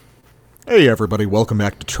Hey everybody, welcome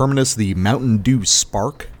back to Terminus, the Mountain Dew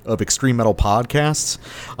Spark of extreme metal podcasts.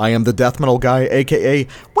 I am the death metal guy, aka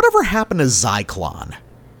whatever happened to Zyklon?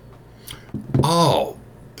 Oh,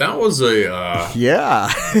 that was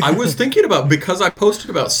Yeah. I was thinking about, because I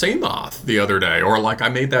posted about Samoth the other day, or like I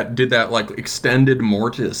did that like extended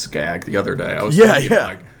Mortis gag the other day. I was thinking, yeah.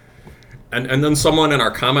 like, and then someone in our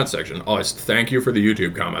comment section, thank you for the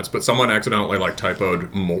YouTube comments, but someone accidentally like typoed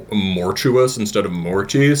Mortuous instead of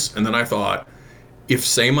Mortis, and then I thought, if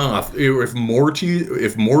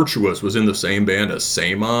Mortuous was in the same band as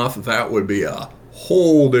Samoth, that would be a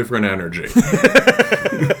whole different energy.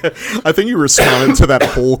 I think you responded to that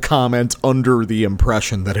whole comment under the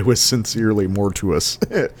impression that it was sincerely Mortuous.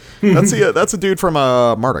 That's a dude from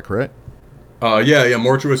Marduk, right? Yeah,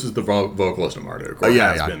 Mortuous is the vocalist of Marduk. Or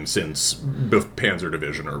yeah. been since Panzer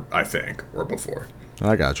Division, or before.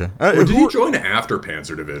 I gotcha. Or did he join after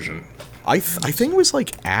Panzer Division? I think it was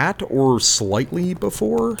like at or slightly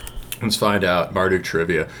before. Let's find out. Marduk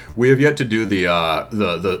trivia. We have yet to do the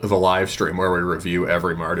live stream where we review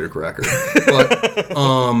every Marduk record. But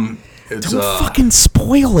it's Don't fucking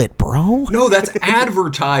spoil it, bro. no, that's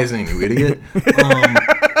advertising, you idiot.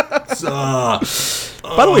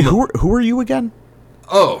 By the way, who are you again?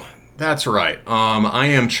 Oh, that's right. I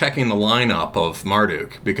am checking the lineup of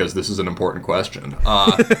Marduk because this is an important question.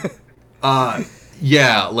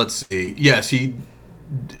 Yeah, let's see. Yes,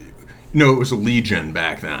 no, it was a Legion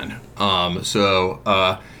back then.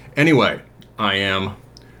 Anyway, I am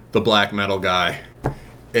the black metal guy,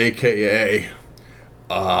 aka,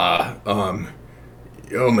 oh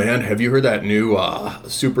man, have you heard that new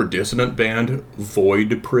super dissonant band,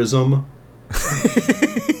 Void Prism?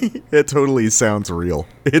 It totally sounds real.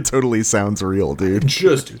 It totally sounds real, dude.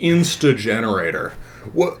 Just insta-generator.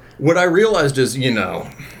 What I realized is,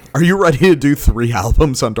 Are you ready to do 3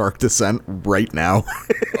 albums on Dark Descent right now?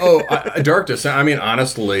 Dark Descent, I mean,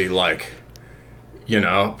 honestly, Profound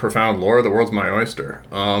Lore, the world's my oyster.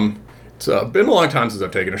 It's been a long time since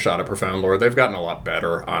I've taken a shot at Profound Lore. They've gotten a lot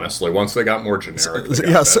better, honestly. Once they got more generic,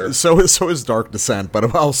 they got better. So is Dark Descent,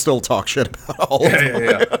 but I'll still talk shit about all of them.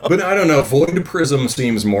 Yeah. But I don't know, Void Prism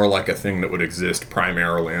seems more like a thing that would exist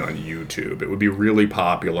primarily on YouTube. It would be really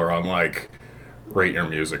popular on, Rate Your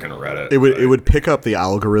Music and Reddit. It would pick up the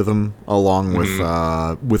algorithm along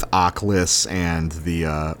with Oculus and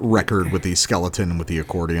the record with the skeleton with the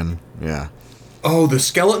accordion. Yeah. Oh, the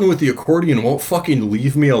skeleton with the accordion won't fucking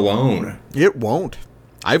leave me alone. It won't.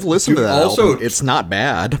 I've listened to that album. It's not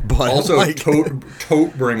bad, but also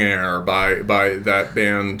Todbringer by that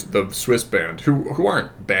band, the Swiss band, who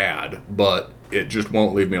aren't bad, but it just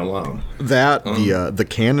won't leave me alone. That the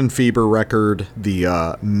Cannon Fever record, the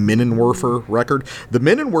Minenwerfer record. The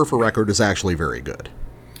Minenwerfer record is actually very good.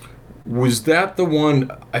 Was that the one?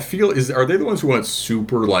 Are they the ones who went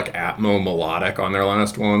super atmo melodic on their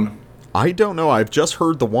last one? I don't know. I've just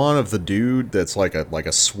heard the one of the dude that's like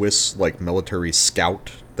a Swiss military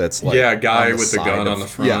scout. That's a guy with the gun on the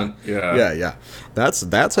front. Yeah.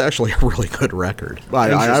 That's actually a really good record.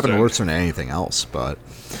 I haven't listened to anything else, but.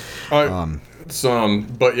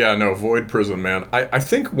 But yeah, no, Void Prism, man. I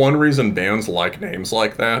think one reason bands like names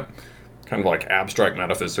like that, kind of like abstract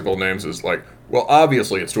metaphysical names, is well,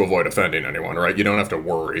 obviously it's to avoid offending anyone, right? You don't have to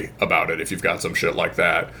worry about it if you've got some shit like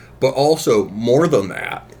that. But also, more than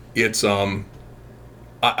that, it's,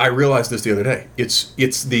 I realized this the other day.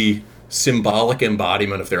 It's the symbolic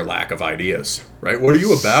embodiment of their lack of ideas, right? What are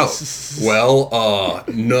you about? Well,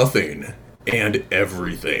 nothing and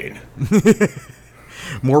everything.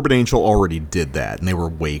 Morbid Angel already did that, and they were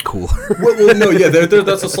way cooler. well, no, yeah,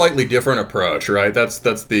 that's a slightly different approach, right? That's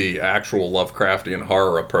the actual Lovecraftian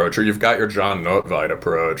horror approach, or you've got your John Notvite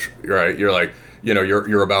approach, right? You're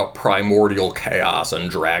you're about primordial chaos and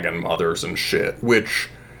dragon mothers and shit, which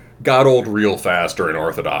got old real fast during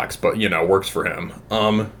Orthodox, but works for him.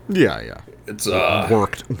 Yeah. It's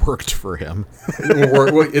worked for him.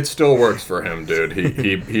 It still works for him, dude.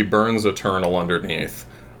 He burns eternal underneath.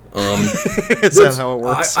 Is that how it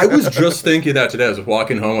works? I was just thinking that today. I was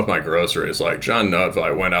walking home with my groceries. John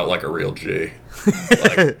Notvite went out like a real G.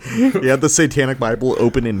 He had the Satanic Bible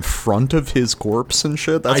open in front of his corpse and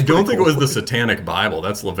shit. I don't think it was the Satanic Bible.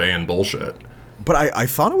 That's LaVeyan bullshit. But I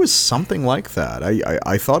thought it was something like that.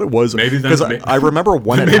 I thought it was maybe because I remember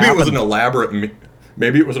when it happened. Maybe it was an elaborate.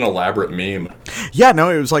 Maybe it was an elaborate meme. Yeah, no,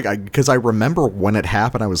 it was because I remember when it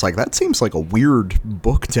happened, I was like, that seems like a weird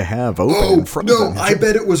book to have open in front of him. I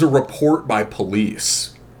bet it was a report by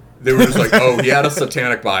police. They were just he had a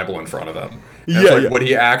Satanic Bible in front of him. And what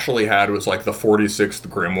he actually had was the 46th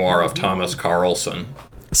Grimoire of Thomas Carlson.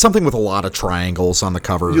 Something with a lot of triangles on the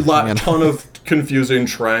cover. Ton of confusing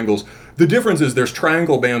triangles. The difference is there's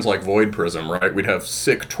triangle bands like Void Prism, right? We'd have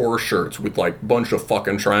sick tour shirts with like bunch of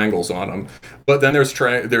fucking triangles on them. But then there's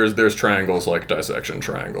triangles like Dissection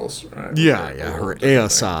Triangles, right? Yeah, or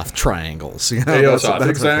Aosoth triangles. You know, Aosoth,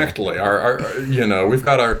 exactly. Okay. Our we've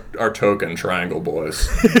got our token triangle boys.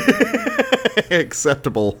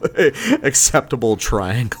 acceptable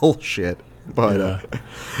triangle shit. But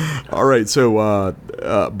all right, so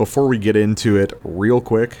before we get into it, real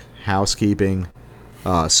quick, housekeeping.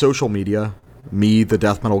 Social media, me, the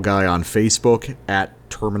Death Metal Guy on Facebook, at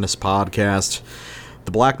Terminus Podcast,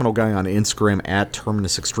 the Black Metal Guy on Instagram, at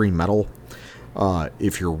Terminus Extreme Metal.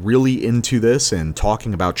 If you're really into this and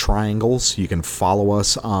talking about triangles, you can follow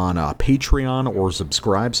us on Patreon or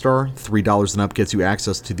Subscribestar. $3 and up gets you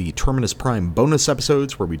access to the Terminus Prime bonus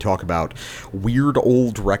episodes where we talk about weird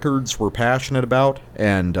old records we're passionate about,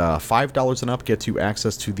 and $5 and up gets you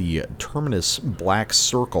access to the Terminus Black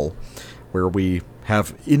Circle, where we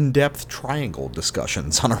have in-depth triangle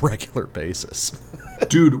discussions on a regular basis.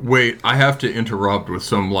 Dude, wait, I have to interrupt with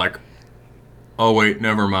some oh wait,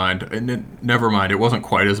 never mind. It wasn't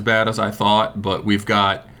quite as bad as I thought, but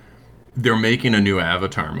they're making a new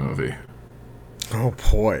Avatar movie. Oh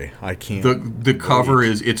boy, I can't. The cover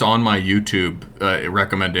it's on my YouTube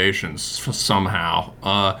recommendations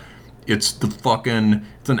somehow. It's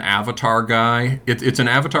an Avatar guy. It's an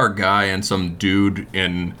Avatar guy and some dude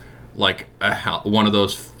in like one of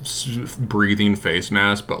those breathing face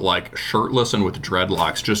masks, but like shirtless and with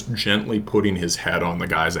dreadlocks, just gently putting his head on the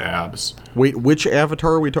guy's abs. Wait, which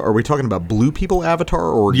Avatar are we talking? Are we talking about Blue People Avatar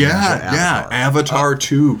or Avatar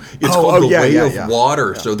 2? It's called The Way of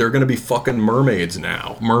Water. So they're going to be fucking mermaids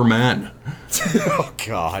now, mermen. Oh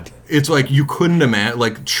God! It's like you couldn't imagine.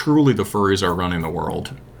 Like truly, the furries are running the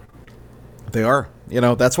world. They are. You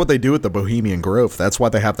know, that's what they do at the Bohemian Grove. That's why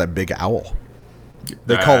they have that big owl.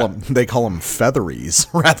 They call them featheries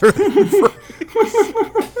rather than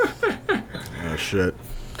oh shit.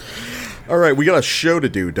 All right, we got a show to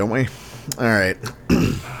do, don't we? All right.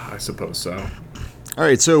 I suppose so. All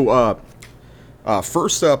right, so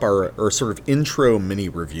first up, our sort of intro mini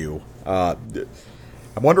review. I'm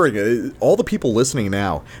wondering, all the people listening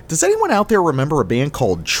now, does anyone out there remember a band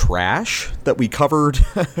called Trash that we covered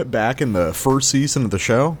back in the first season of the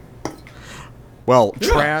show? Well, yeah.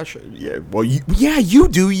 Trash, yeah, well, you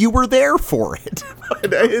do. You were there for it.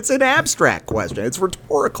 It's an abstract question. It's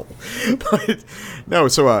rhetorical. But no,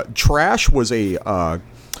 so Trash is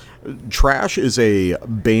a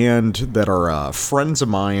band that are friends of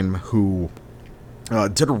mine who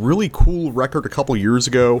did a really cool record a couple years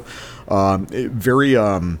ago. Very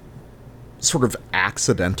sort of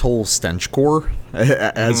accidental stenchcore,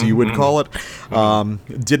 as you would call it.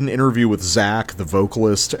 Did an interview with Zach, the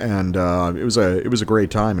vocalist, and it was a great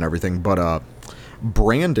time and everything. But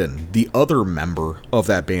Brandon, the other member of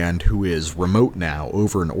that band, who is remote now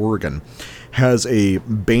over in Oregon, has a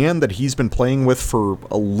band that he's been playing with for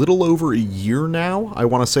a little over a year now, I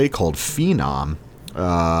want to say, called Phenom,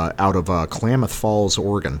 out of Klamath Falls,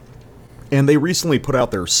 Oregon. And they recently put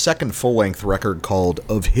out their second full-length record called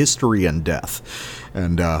Of History and Death.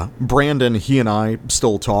 And Brandon, he and I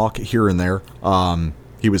still talk here and there.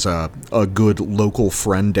 He was a good local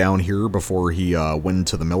friend down here before he went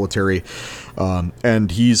into the military.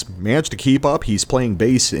 And he's managed to keep up. He's playing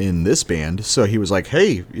bass in this band. So he was like,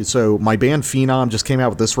 hey, so my band Phenom just came out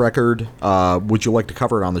with this record. Would you like to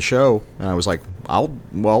cover it on the show? And I was like,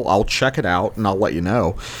 I'll check it out and I'll let you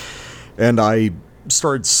know. And I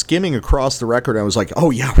started skimming across the record, and I was like,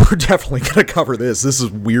 oh yeah, we're definitely gonna cover this. This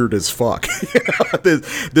is weird as fuck.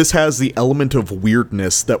 This has the element of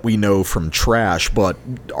weirdness that we know from Trash, but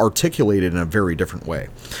articulated in a very different way.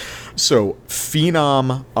 So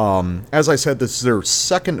Phenom, as I said, this is their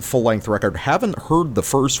second full-length record. Haven't heard the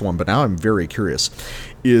first one, but now I'm very curious.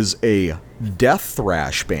 Is a death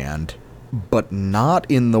thrash band, but not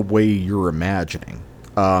in the way you're imagining.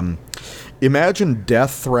 Imagine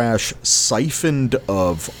death thrash siphoned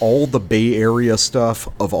of all the Bay Area stuff,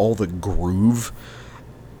 of all the groove,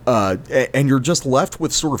 and you're just left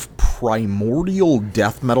with sort of primordial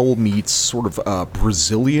death metal meets sort of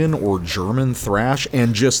Brazilian or German thrash,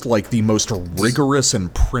 and just like the most rigorous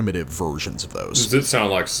and primitive versions of those. Does it sound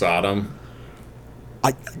like Sodom?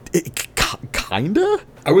 Kinda?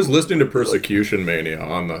 I was listening to Persecution Mania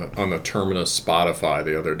on the Terminus Spotify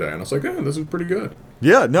the other day, and I was like, this is pretty good.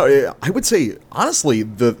 Yeah, no, I would say, honestly,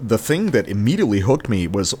 the thing that immediately hooked me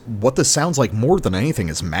was what this sounds like more than anything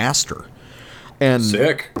is Master. And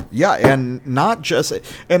sick. Yeah, and not just...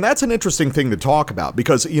 And that's an interesting thing to talk about,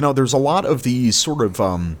 because, you know, there's a lot of these sort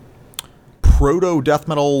of proto death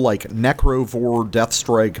metal, like Necrovore,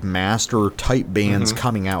 Deathstrike, Master type bands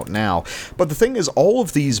coming out now. But the thing is, all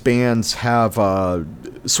of these bands have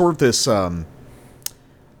sort of this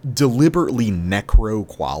deliberately necro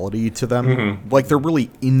quality to them. Like, they're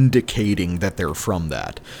really indicating that they're from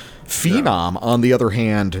that. Phenom, on the other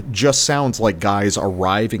hand, just sounds like guys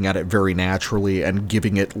arriving at it very naturally and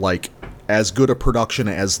giving it, like, as good a production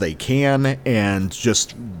as they can and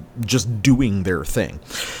just doing their thing.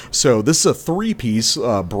 So this is a three-piece.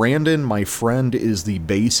 Brandon, my friend, is the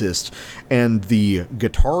bassist, and the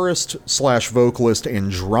guitarist slash vocalist and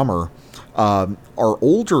drummer are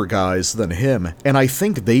older guys than him, and I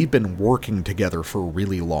think they've been working together for a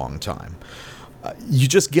really long time. You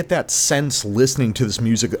just get that sense listening to this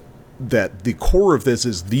music that the core of this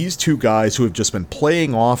is these two guys who have just been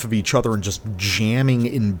playing off of each other and just jamming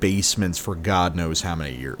in basements for God knows how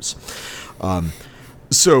many years.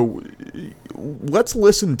 So let's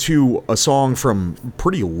listen to a song from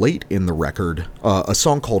pretty late in the record, a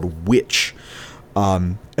song called Witch.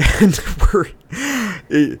 And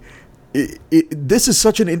this is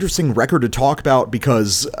such an interesting record to talk about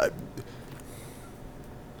because...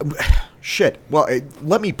 shit. Well,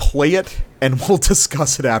 let me play it, and we'll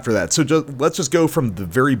discuss it after that. So let's just go from the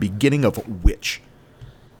very beginning of Witch.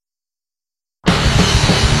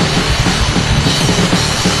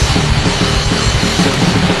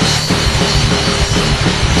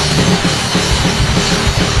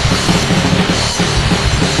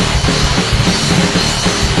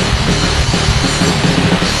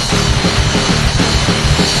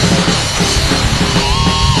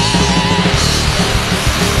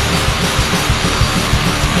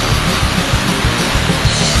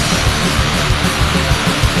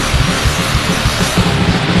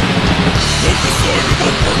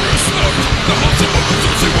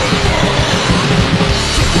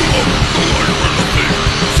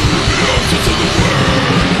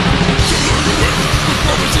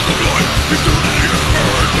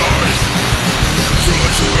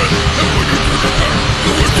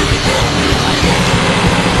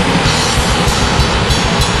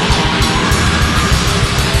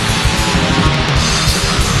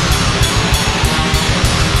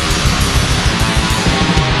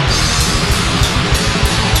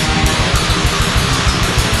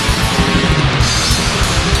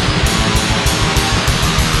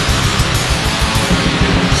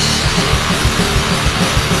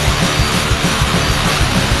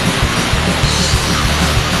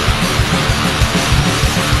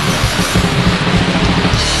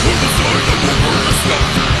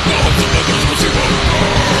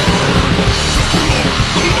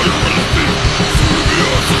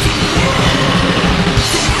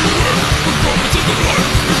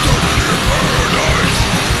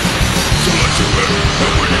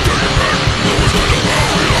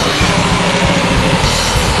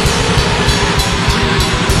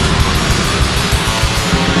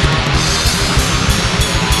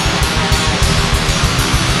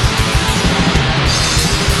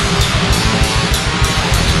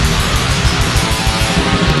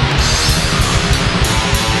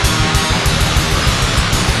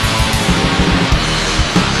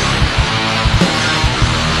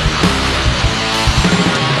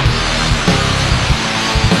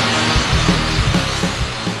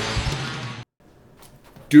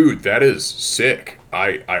 Dude, that is sick.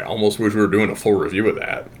 I almost wish we were doing a full review of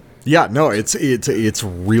that. Yeah, no, it's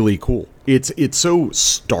really cool. It's so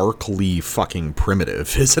starkly fucking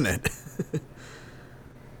primitive, isn't it?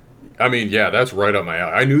 I mean, yeah, that's right up my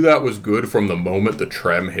alley. I knew that was good from the moment the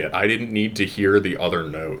trem hit. I didn't need to hear the other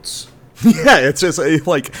notes. Yeah, it's just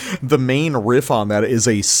like the main riff on that is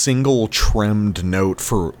a single tremmed note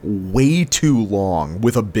for way too long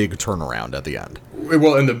with a big turnaround at the end.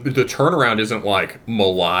 Well, and the turnaround isn't like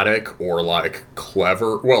melodic or like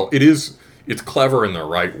clever. Well, it is. It's clever in the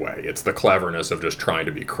right way. It's the cleverness of just trying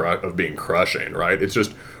to be being crushing, right? It's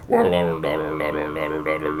just yeah.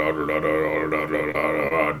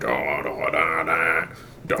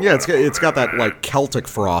 It's got that like Celtic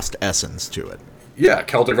Frost essence to it. Yeah,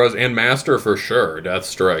 Celtic Frost and Master for sure.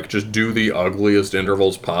 Deathstrike. Just do the ugliest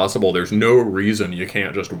intervals possible. There's no reason you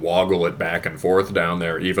can't just woggle it back and forth down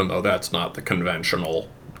there, even though that's not the conventional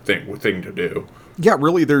thing to do. Yeah,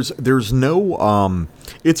 really, there's no...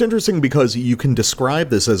 it's interesting because you can describe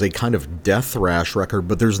this as a kind of death thrash record,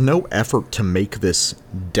 but there's no effort to make this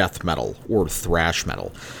death metal or thrash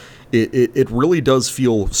metal. It really does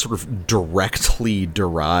feel sort of directly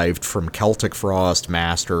derived from Celtic Frost,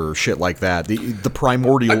 Master, shit like that. The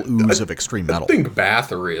primordial ooze of extreme metal. I think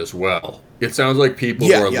Bathory as well. It sounds like people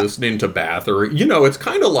who are listening to Bathory. You know, it's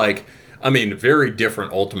kind of like I mean, very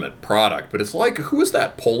different ultimate product, but it's like, who was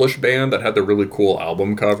that Polish band that had the really cool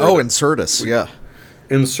album cover? Oh, Insurtus, yeah.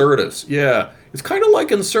 Insurtus, yeah. It's kind of like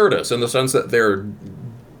Insurtus in the sense that they're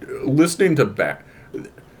listening to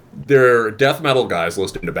they're death metal guys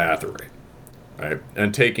listening to Bathory, right?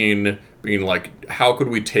 And being like, how could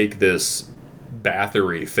we take this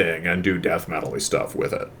Bathory thing and do death metal-y stuff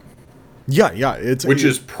with it? Yeah, which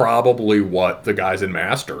is probably what the guys in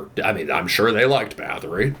Master. I mean, I'm sure they liked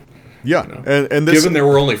Bathory. Yeah, You know? and this, Given there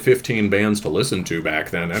were only 15 bands to listen to back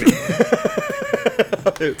then, anyway.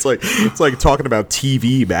 it's like talking about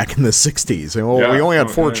TV back in the 60s. And, well, we only had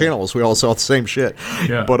 4 channels. We all saw the same shit.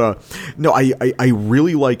 Yeah. But no, I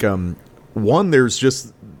really like one. There's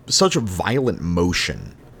just such a violent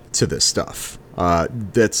motion to this stuff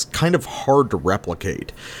that's kind of hard to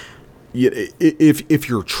replicate. If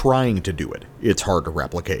you're trying to do it, it's hard to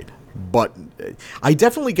replicate. But I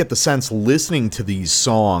definitely get the sense listening to these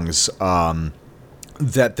songs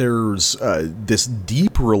that there's this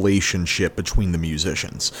deep relationship between the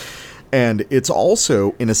musicians. And it's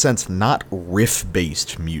also, in a sense, not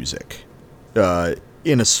riff-based music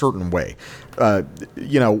in a certain way.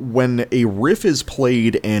 When a riff is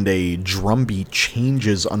played and a drum beat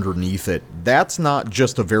changes underneath it, that's not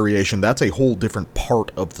just a variation, that's a whole different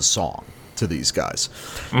part of the song to these guys.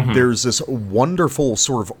 Mm-hmm. There's this wonderful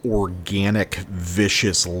sort of organic,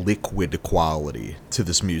 vicious, liquid quality to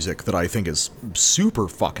this music that I think is super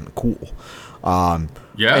fucking cool.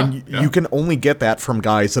 You can only get that from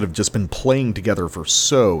guys that have just been playing together for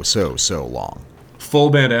so long. Full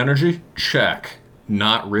band energy? Check.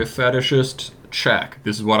 Not riff fetishist? Check.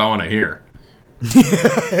 This is what I want to hear.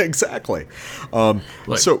 Exactly.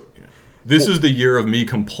 This is the year of me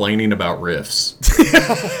complaining about riffs.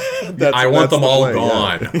 I want them all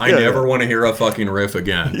gone. Yeah. I never want to hear a fucking riff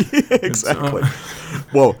again. Exactly.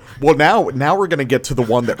 Well, now we're going to get to the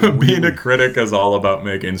one that being a critic is all about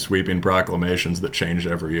making sweeping proclamations that change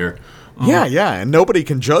every year. Yeah, and nobody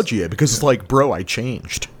can judge you because it's like, bro, I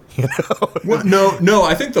changed. You know? Well, no.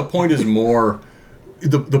 I think the point is more.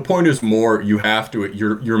 The point is more. You have to.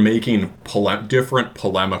 You're making different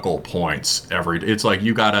polemical points every. It's like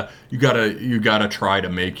you gotta try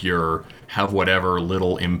to have whatever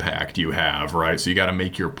little impact you have, right? So you got to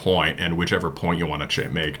make your point, and whichever point you want to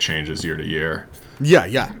make changes year to year.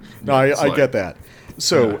 Yeah. No, I get that.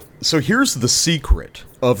 So here's the secret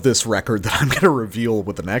of this record that I'm going to reveal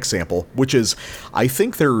with the next sample, which is I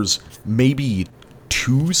think there's maybe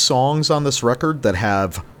 2 songs on this record that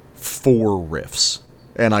have 4 riffs.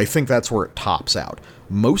 And I think that's where it tops out.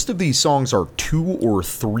 Most of these songs are 2 or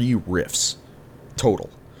 3 riffs total.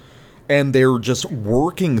 And they're just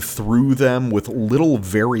working through them with little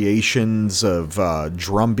variations of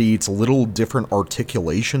drum beats, little different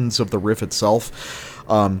articulations of the riff itself.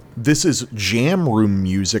 This is jam room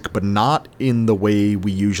music, but not in the way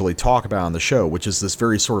we usually talk about on the show, which is this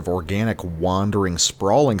very sort of organic, wandering,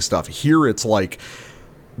 sprawling stuff. Here it's like,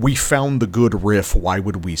 we found the good riff, why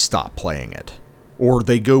would we stop playing it? Or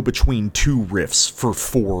they go between 2 riffs for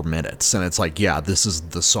 4 minutes, and it's like, yeah, this is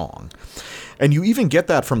the song. And you even get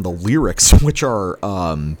that from the lyrics, which are,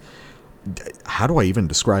 how do I even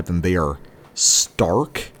describe them? They are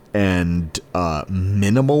stark and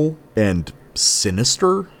minimal and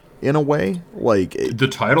sinister in a way. Like the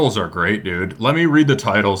titles are great, dude. Let me read the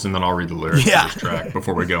titles, and then I'll read the lyrics of this track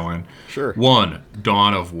before we go in. Sure. 1,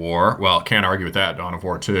 Dawn of War. Well, can't argue with that, Dawn of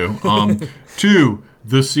War 2. 2,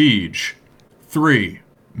 The Siege. 3,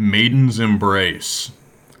 Maiden's Embrace.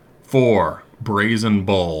 4, Brazen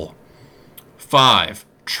Bull. 5,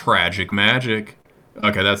 Tragic Magic.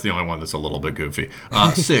 Okay, that's the only one that's a little bit goofy.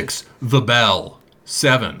 6, The Bell.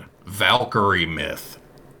 7, Valkyrie Myth.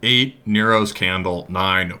 8, Nero's Candle.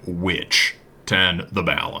 9, Witch. 10, The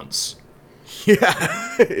Balance. Yeah,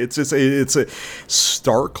 it's a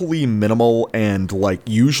starkly minimal, and like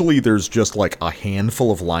usually there's just like a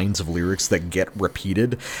handful of lines of lyrics that get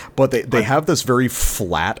repeated, but they have this very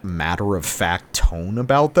flat, matter-of-fact tone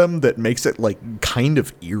about them that makes it like kind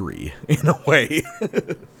of eerie in a way.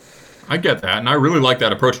 I get that, and I really like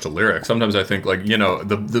that approach to lyrics. Sometimes I think like,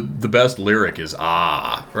 the best lyric is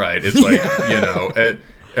right? It's like,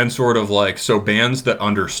 and sort of like, so bands that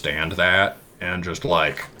understand that and just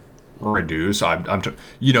like reduce.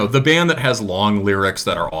 The band that has long lyrics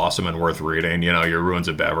that are awesome and worth reading, your Ruins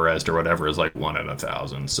of Beverest or whatever, is like 1 in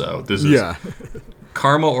 1,000. So this is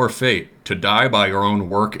Karma or Fate, to die by your own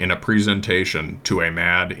work in a presentation to a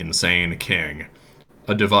mad, insane king.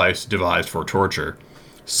 A device devised for torture.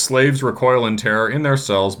 Slaves recoil in terror in their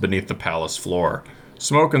cells beneath the palace floor.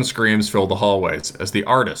 Smoke and screams fill the hallways as the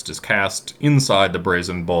artist is cast inside the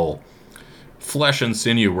brazen bull. Flesh and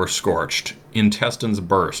sinew were scorched, intestines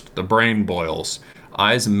burst, the brain boils,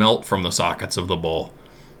 eyes melt from the sockets of the bull.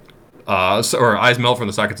 Or eyes melt from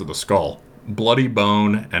the sockets of the skull. Bloody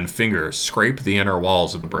bone and fingers scrape the inner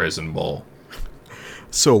walls of the brazen bull.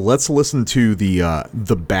 So let's listen to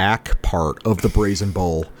the back part of the Brazen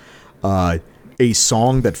Bull, a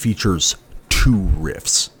song that features 2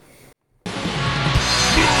 riffs.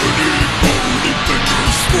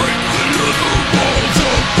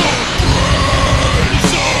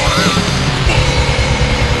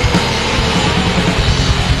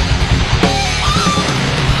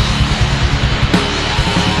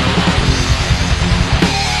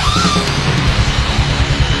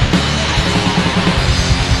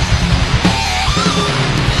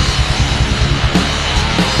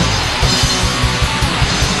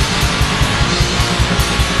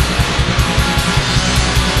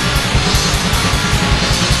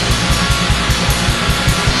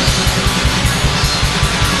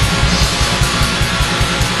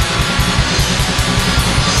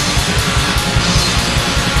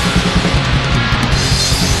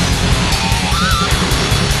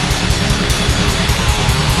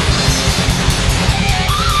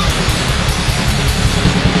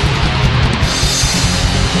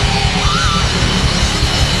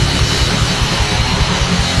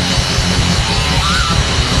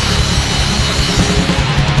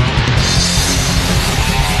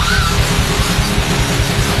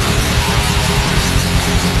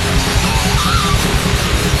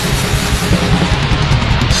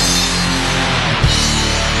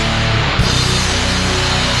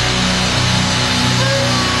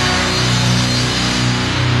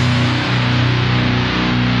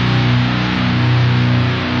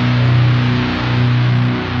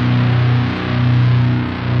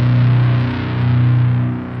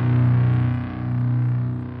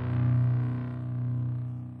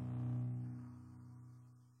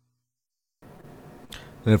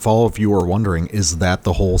 And if all of you are wondering, is that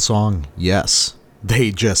the whole song? Yes.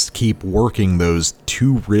 They just keep working those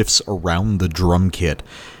 2 riffs around the drum kit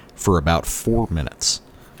for about 4 minutes.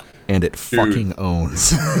 And it fucking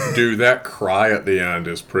owns. Dude, that cry at the end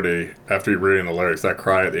is pretty, after you're reading the lyrics, that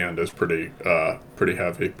cry at the end is pretty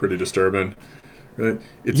heavy, pretty disturbing. It's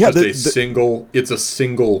it's a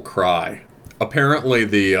single cry. Apparently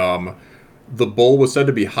the bull was said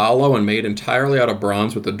to be hollow and made entirely out of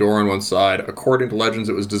bronze with the door on one side. According to legends,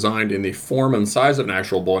 it was designed in the form and size of an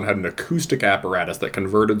actual bull and had an acoustic apparatus that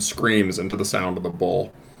converted screams into the sound of the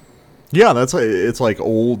bull. Yeah, it's like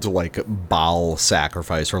old like Baal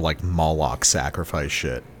sacrifice or like Moloch sacrifice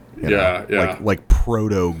shit. Yeah. Like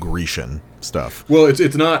proto-Grecian stuff. Well,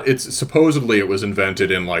 it's supposedly it was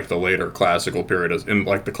invented in like the later classical period as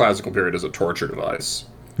a torture device.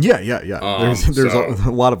 Yeah. There's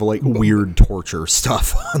a lot of like weird torture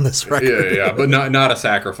stuff on this record. Yeah, but not a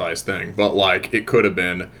sacrifice thing. But like it could have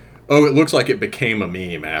been. Oh, it looks like it became a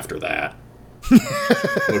meme after that.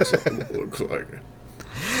 looks like.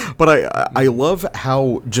 But I love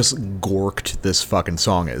how just gorked this fucking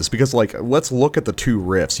song is, because like let's look at the 2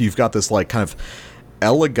 riffs. You've got this like kind of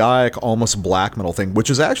elegiac, almost black metal thing, which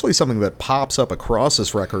is actually something that pops up across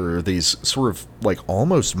this record, are these sort of like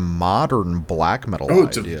almost modern black metal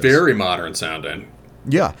ideas. It's a very modern sounding.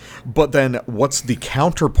 Yeah, but then what's the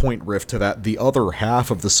counterpoint riff to that? The other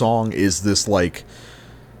half of the song is this like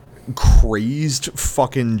crazed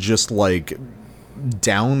fucking just like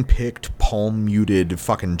down-picked, palm-muted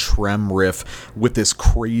fucking trem riff with this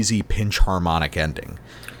crazy pinch harmonic ending.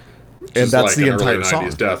 And that's like the entire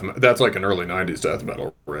song. That's like an early 90s death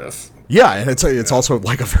metal riff. Yeah, and it's also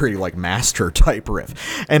like a very like master type riff.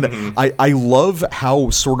 And I love how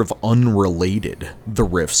sort of unrelated the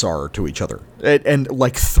riffs are to each other. And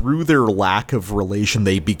like through their lack of relation,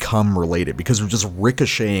 they become related because they're just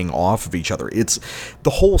ricocheting off of each other. The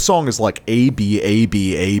whole song is like A, B, A,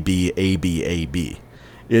 B, A, B, A, B, A, B.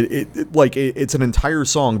 It's an entire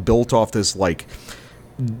song built off this like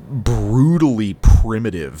brutally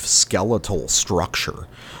primitive skeletal structure,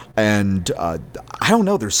 and I don't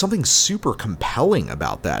know, there's something super compelling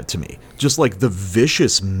about that to me. Just like the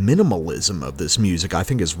vicious minimalism of this music I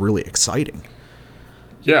think is really exciting.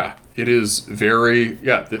 Yeah, it is very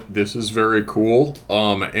this is very cool,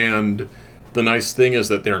 and the nice thing is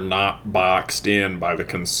that they're not boxed in by the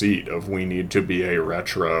conceit of we need to be a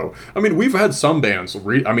retro. I mean, we've had some bands,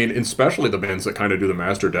 especially the bands that kind of do the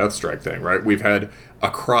Master Deathstrike thing, right? We've had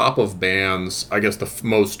a crop of bands, I guess the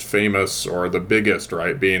most famous or the biggest,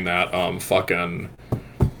 right, being that fucking...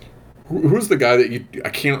 Who's the guy that I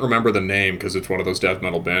can't remember the name because it's one of those death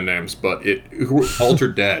metal band names, but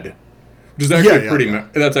Altered Dead. Which is actually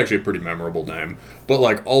that's actually a pretty memorable name. But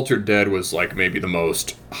like Altered Dead was like maybe the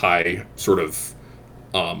most high sort of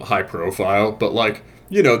high profile. But like,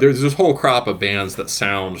 you know, there's this whole crop of bands that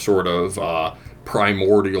sound sort of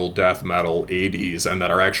primordial death metal 80s and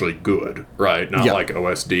that are actually good, right? Not like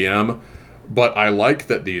OSDM. But I like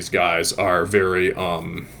that these guys are very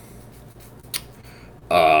I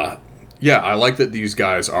like that these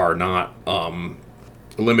guys are not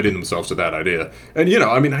limiting themselves to that idea. And, you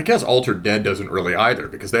know, I mean, I guess Altered Dead doesn't really either,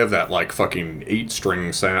 because they have that, like, fucking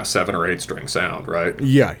 8-string, 7 or 8-string sound, right?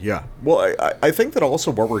 Yeah. Well, I think that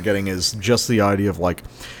also what we're getting is just the idea of, like,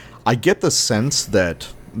 I get the sense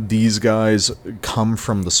that these guys come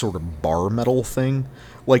from the sort of bar metal thing.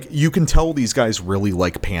 Like, you can tell these guys really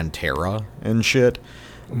like Pantera and shit,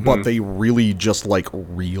 but they really just like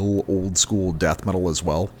real old school death metal as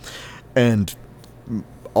well. And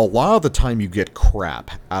a lot of the time you get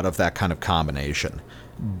crap out of that kind of combination.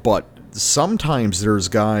 But sometimes there's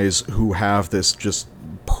guys who have this just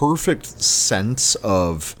perfect sense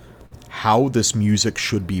of how this music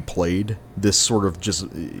should be played. This sort of just,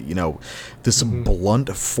 you know, this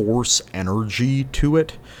blunt force energy to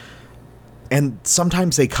it. And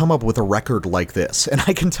sometimes they come up with a record like this. And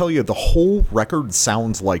I can tell you, the whole record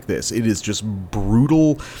sounds like this. It is just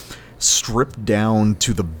brutal, stripped down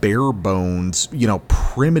to the bare bones, you know,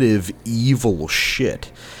 primitive, evil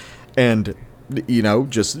shit. And, you know,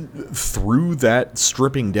 just through that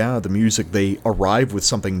stripping down of the music, they arrive with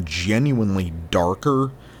something genuinely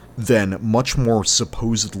darker than much more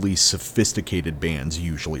supposedly sophisticated bands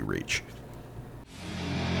usually reach.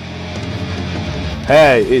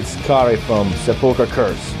 Hey, it's Kari from Sepulchre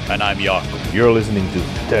Curse. And I'm Jakob. You're listening to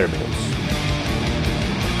Terminus.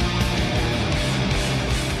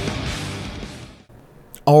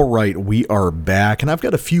 All right, we are back, and I've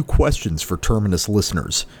got a few questions for Terminus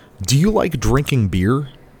listeners. Do you like drinking beer?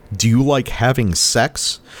 Do you like having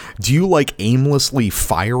sex? Do you like aimlessly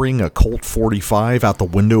firing a Colt 45 out the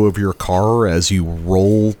window of your car as you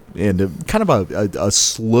roll in kind of a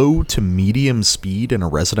slow to medium speed in a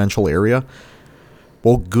residential area?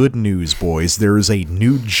 Well, good news, boys. There is a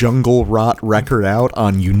new Jungle Rot record out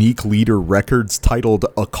on Unique Leader Records titled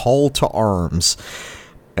A Call to Arms,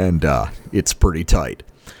 and it's pretty tight.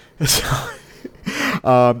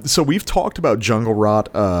 So we've talked about Jungle Rot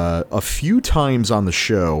a few times on the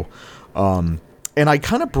show, and I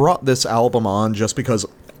kind of brought this album on just because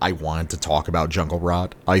I wanted to talk about Jungle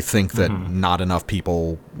Rot. I think that not enough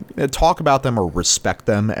people talk about them or respect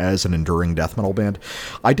them as an enduring death metal band.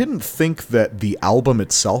 I didn't think that the album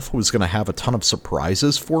itself was going to have a ton of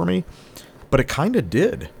surprises for me, but it kind of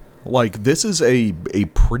did. Like, this is a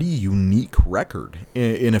pretty unique record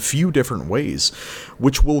in a few different ways,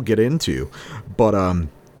 which we'll get into. But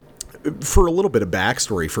for a little bit of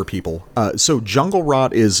backstory for people, so Jungle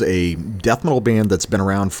Rot is a death metal band that's been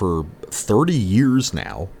around for 30 years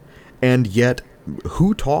now, and yet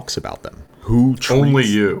who talks about them? Who treats... Only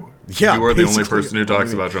you. Yeah, you are the only person who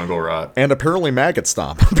talks about Jungle Rot. And apparently Maggot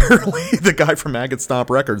Stomp. Apparently the guy from Maggot Stomp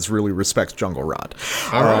Records really respects Jungle Rot.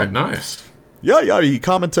 All right, nice. Yeah, he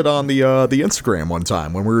commented on the Instagram one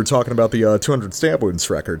time when we were talking about the 200 Stab Wounds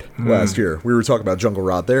record last year. We were talking about Jungle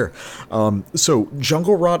Rot there. So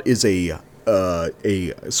Jungle Rot is a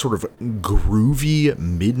sort of groovy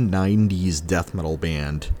mid-90s death metal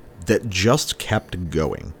band that just kept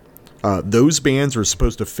going. Those bands are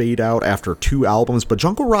supposed to fade out after 2 albums, but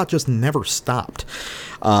Jungle Rot just never stopped.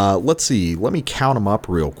 Let's see. Let me count them up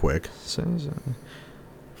real quick.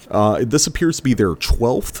 This appears to be their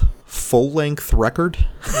 12th full-length record,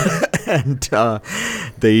 and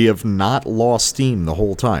they have not lost steam the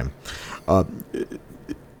whole time.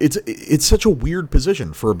 It's such a weird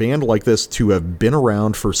position for a band like this to have been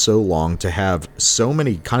around for so long, to have so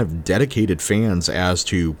many kind of dedicated fans as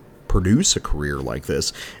to produce a career like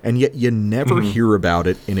this, and yet you never hear about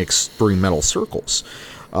it in extreme metal circles.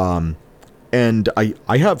 And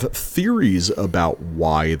I have theories about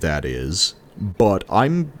why that is, but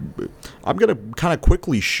I'm going to kind of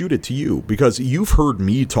quickly shoot it to you, because you've heard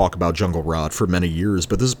me talk about Jungle Rot for many years,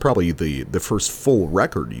 but this is probably the first full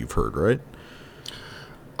record you've heard, right?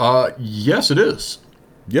 Yes, it is.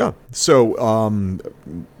 Yeah. So,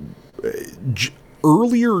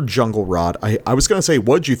 earlier Jungle Rot, I was going to say,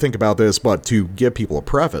 what'd you think about this, but to give people a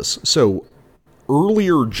preface. So,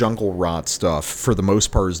 earlier Jungle Rot stuff, for the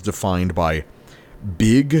most part, is defined by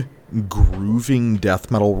big, grooving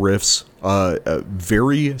death metal riffs,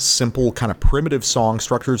 very simple, kind of primitive song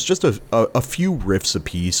structures, just a few riffs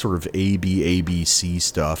apiece, sort of ABC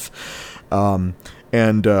stuff,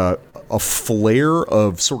 and a flair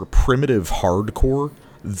of sort of primitive hardcore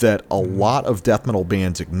that a lot of death metal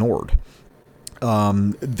bands ignored.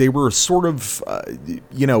 They were sort of,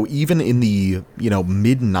 even in the,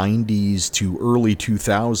 mid 90s to early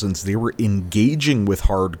 2000s, they were engaging with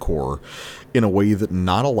hardcore in a way that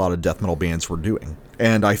not a lot of death metal bands were doing.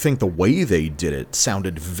 And I think the way they did it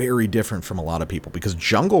sounded very different from a lot of people, because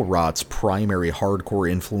Jungle Rot's primary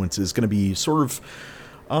hardcore influence is going to be sort of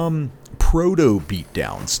proto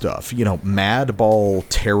beatdown stuff, Madball,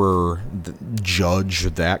 Terror, Judge,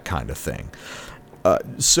 that kind of thing.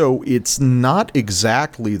 So it's not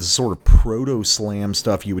exactly the sort of proto-slam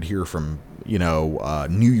stuff you would hear from,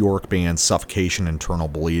 New York bands, Suffocation, Internal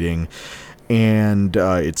Bleeding, and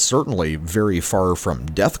it's certainly very far from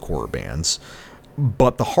deathcore bands.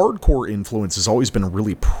 But the hardcore influence has always been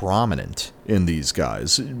really prominent in these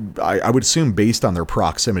guys. I would assume based on their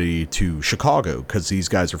proximity to Chicago, because these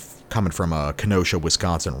guys are coming from Kenosha,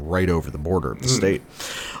 Wisconsin, right over the border of the state.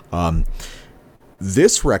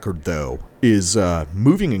 This record, though, is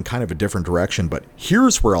moving in kind of a different direction, but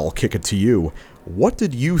here's where I'll kick it to you. What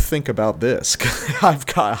did you think about this? I've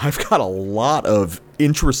got a lot of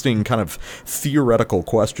interesting kind of theoretical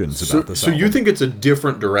questions about this album. So you think it's a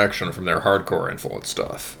different direction from their hardcore influence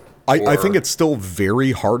stuff? I think it's still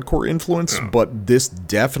very hardcore influence, but this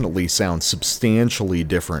definitely sounds substantially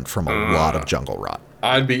different from a lot of Jungle Rot.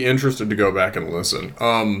 I'd be interested to go back and listen.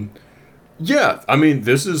 Yeah, I mean,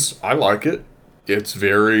 I like it. It's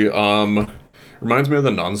very, reminds me of the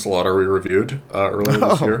Nunslaughter we reviewed earlier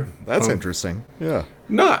this year. That's interesting. Yeah.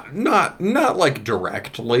 Not like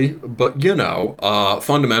directly, but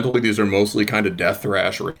fundamentally these are mostly kind of death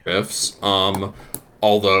thrash riffs.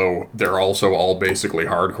 Although they're also all basically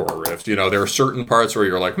hardcore riffs. There are certain parts where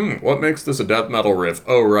you're like, what makes this a death metal riff?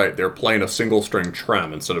 Oh, right, they're playing a single string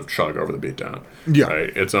trem instead of chug over the beatdown. Yeah.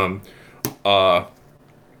 Right? It's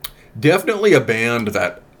definitely a band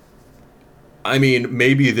that, I mean,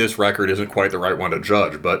 maybe this record isn't quite the right one to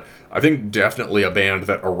judge, but I think definitely a band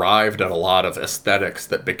that arrived at a lot of aesthetics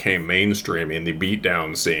that became mainstream in the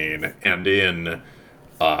beatdown scene and in,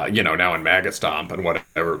 now in Maggot Stomp and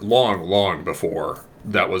whatever, long before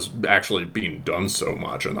that was actually being done so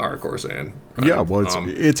much in the hardcore scene. Right? Yeah, well,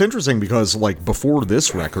 it's interesting because, before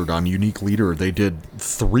this record on Unique Leader, they did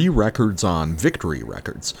 3 records on Victory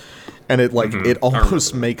Records. And it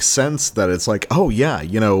almost makes sense that it's like, oh yeah,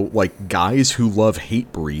 guys who love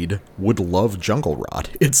Hatebreed would love Jungle Rot.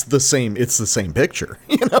 It's the same picture,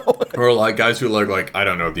 Or guys who like I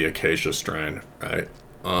don't know, the Acacia Strain, right?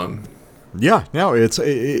 Yeah, no,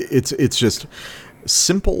 it's just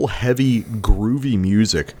simple, heavy, groovy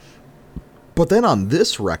music. But then on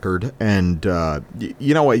this record, and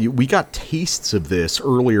we got tastes of this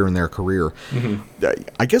earlier in their career.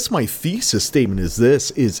 I guess my thesis statement is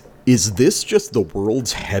this: is this just the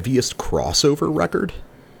world's heaviest crossover record?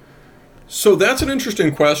 So that's an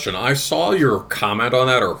interesting question. I saw your comment on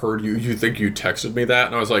that, or heard you think you texted me that,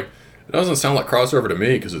 and I was like, it doesn't sound like crossover to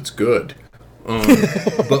me because it's good.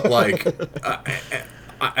 But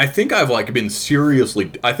I think I've been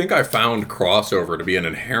seriously. I think I found crossover to be an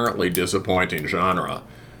inherently disappointing genre,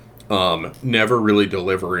 never really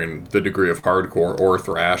delivering the degree of hardcore or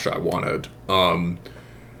thrash I wanted.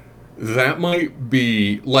 That might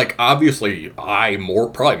be obviously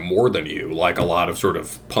probably more than you like a lot of sort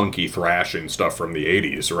of punky thrashing stuff from the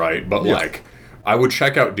 80s, right? But yeah. I would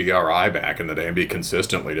check out DRI back in the day and be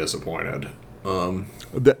consistently disappointed. You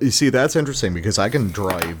see, that's interesting because I can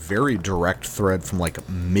draw a very direct thread from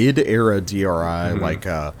mid-era DRI,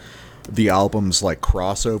 the albums like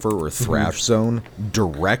Crossover or Thrash Zone,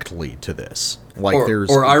 directly to this.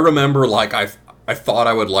 Or I remember I thought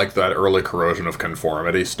I would like that early Corrosion of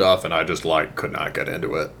Conformity stuff, and I just could not get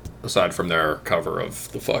into it. Aside from their cover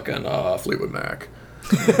of the fucking Fleetwood Mac.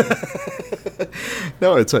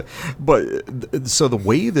 No, so the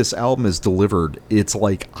way this album is delivered, it's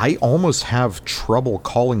I almost have trouble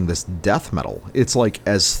calling this death metal. It's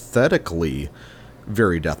aesthetically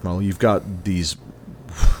very death metal. You've got these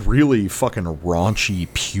really fucking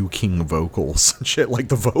raunchy, puking vocals and shit.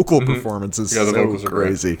 The vocal performance is so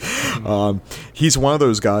crazy. He's one of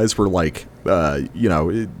those guys where the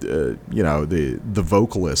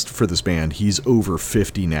vocalist for this band, he's over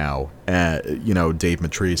 50 now, Dave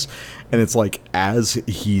Matrice, and it's as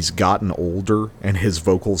he's gotten older and his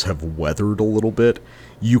vocals have weathered a little bit,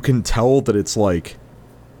 you can tell that it's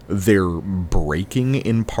they're breaking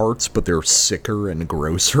in parts, but they're sicker and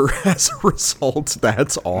grosser as a result.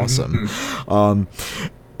 That's awesome.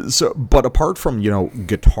 But apart from,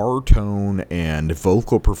 guitar tone and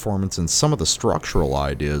vocal performance and some of the structural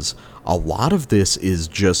ideas, a lot of this is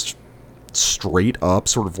just straight up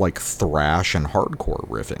sort of thrash and hardcore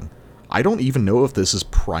riffing. I don't even know if this is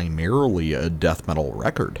primarily a death metal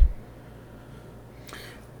record.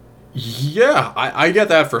 Yeah, I get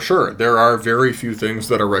that for sure. There are very few things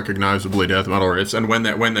that are recognizably death metal riffs, and when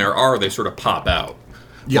there are, they sort of pop out.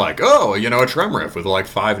 Yeah. Like, oh, a trem riff with like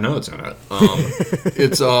 5 notes in it.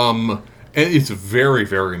 And it's very,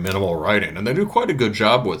 very minimal writing, and they do quite a good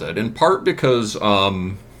job with it. In part because,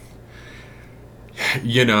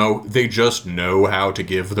 they just know how to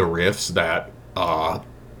give the riffs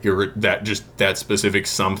that specific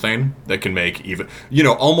something that can make even,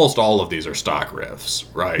 almost all of these are stock riffs,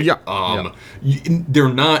 right? Yeah.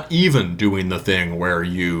 They're not even doing the thing where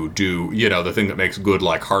you do, the thing that makes good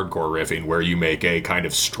like hardcore riffing, where you make a kind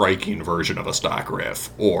of striking version of a stock riff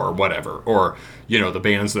or whatever, or the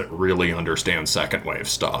bands that really understand second wave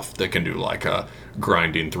stuff that can do like a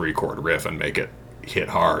grinding 3-chord riff and make it hit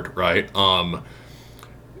hard, right?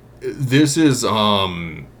 This is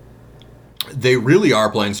they really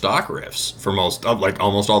are playing stock riffs for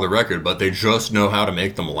almost all the record, but they just know how to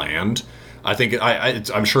make them land. I think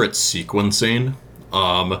I'm sure it's sequencing.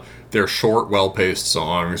 They're short, well-paced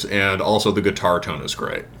songs, and also the guitar tone is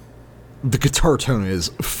great. The guitar tone is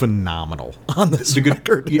phenomenal on this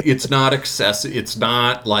record. It's not excessive. It's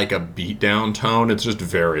not like a beat-down tone. It's just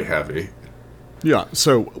very heavy. Yeah,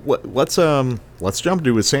 so let's jump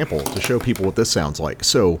to a sample to show people what this sounds like.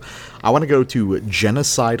 So I want to go to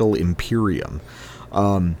Genocidal Imperium.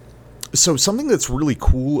 So something that's really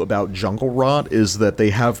cool about Jungle Rot is that they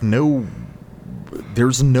have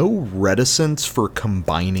there's no reticence for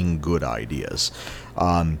combining good ideas.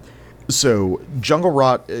 So Jungle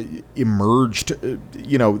Rot emerged,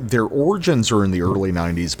 their origins are in the early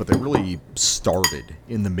 90s, but they really started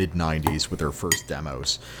in the mid-90s with their first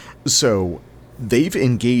demos. So they've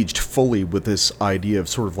engaged fully with this idea of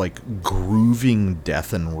sort of like grooving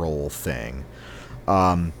death and roll thing.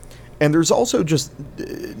 And there's also just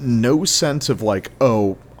no sense of like,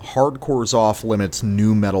 oh, hardcore's off limits,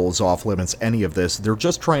 nu metal's off limits, any of this. They're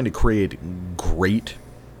just trying to create great,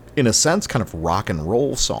 in a sense, kind of rock and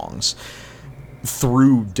roll songs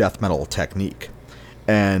through death metal technique.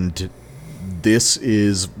 And this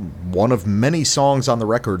is one of many songs on the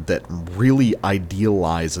record that really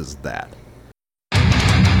idealizes that.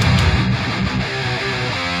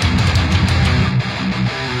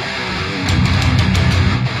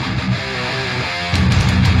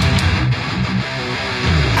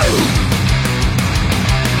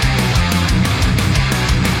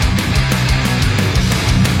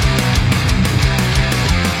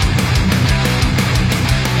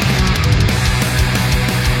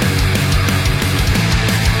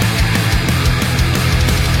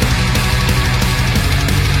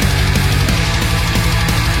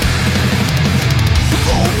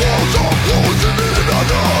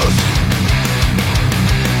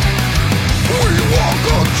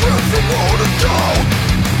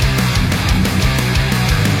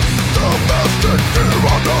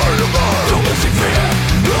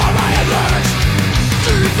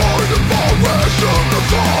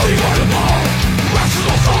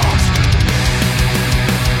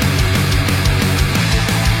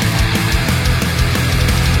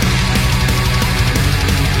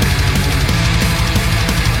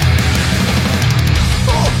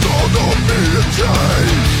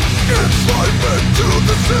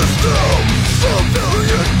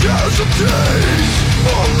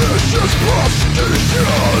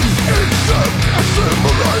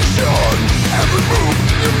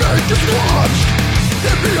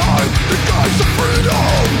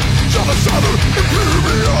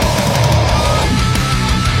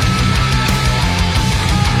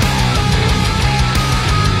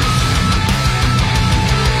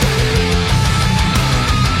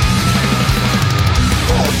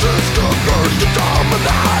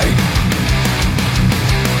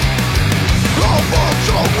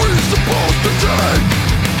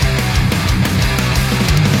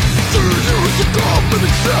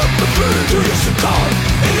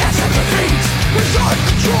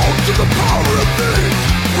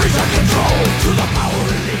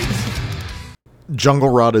 Jungle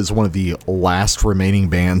Rot is one of the last remaining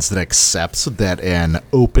bands that accepts that an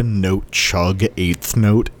open note chug eighth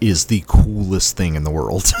note is the coolest thing in the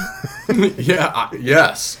world.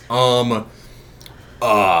 Yes.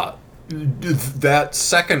 That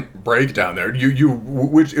second breakdown there,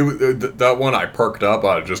 that one I perked up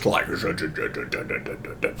on, just like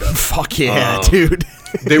fuck yeah, dude.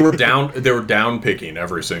 they were down picking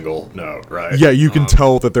every single note, right? Yeah, you can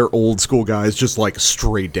tell that they're old school guys, just like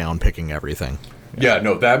straight down picking everything. Yeah,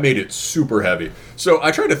 no, that made it super heavy. So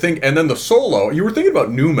I tried to think, and then the solo, you were thinking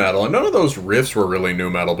about nu metal, and none of those riffs were really nu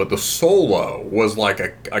metal, but the solo was like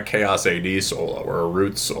a Chaos AD solo or a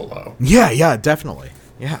Roots solo. Yeah, definitely.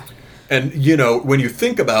 Yeah. And, you know, when you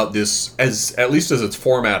think about this, as at least as it's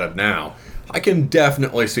formatted now, I can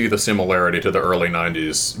definitely see the similarity to the early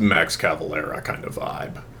 90s Max Cavalera kind of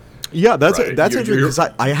vibe. Yeah, that's Right. that's You're- interesting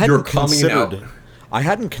because I you're hadn't coming out- considered. I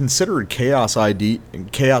hadn't considered Chaos AD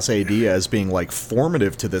as being like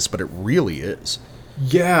formative to this, but it really is.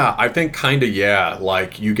 Yeah, I think kind of, yeah.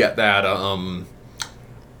 Like, you get that,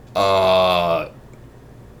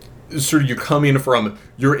 sort of you come in from,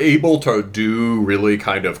 you're able to do really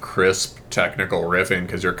kind of crisp technical riffing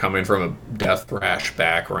because you're coming from a death thrash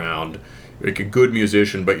background, like a good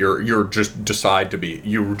musician, but you're just decide to be,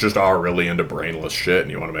 you just are really into brainless shit and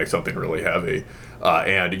you want to make something really heavy,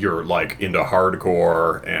 and you're like into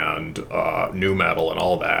hardcore and nu metal and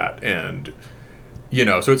all that, and you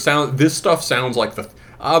know, so this stuff sounds like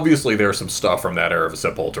obviously there's some stuff from that era of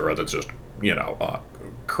Sepultura that's just, you know,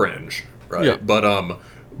 cringe, right? Yeah.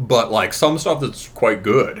 But like some stuff that's quite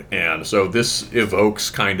good, and so this evokes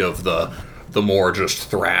kind of the more just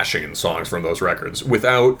thrashing songs from those records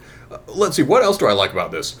without. Let's see, what else do I like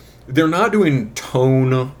about this? They're not doing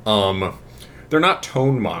tone. They're not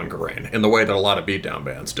tone mongering in the way that a lot of beatdown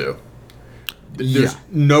bands do. There's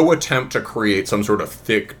no attempt to create some sort of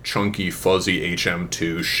thick, chunky, fuzzy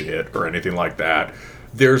HM2 shit or anything like that.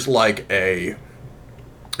 There's like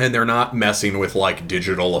and they're not messing with like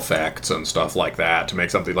digital effects and stuff like that to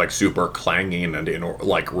make something like super clanging and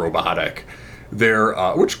like robotic. They're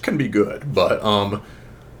which can be good, but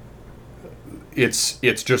it's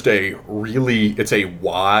just it's a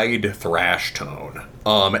wide thrash tone.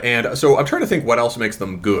 And so I'm trying to think what else makes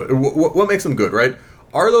them good. What makes them good, right?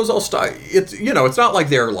 Are those all stock? It's, you know, it's not like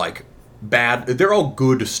they're like bad. They're all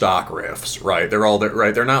good stock riffs, right? They're all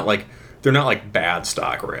right. They're not like bad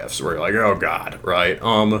stock riffs where you're like, oh god, right?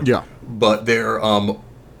 Yeah. But they're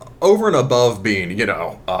over and above being,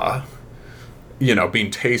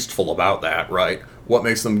 being tasteful about that, right? What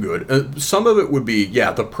makes them good? Some of it would be,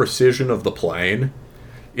 the precision of the playing.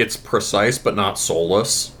 It's precise but not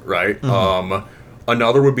soulless, right? Mm-hmm.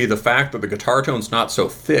 Another would be the fact that the guitar tone's not so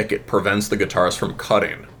thick, it prevents the guitars from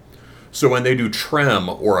cutting. So when they do trem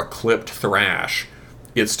or a clipped thrash,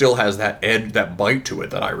 it still has that that bite to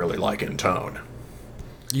it that I really like in tone.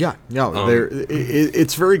 Yeah,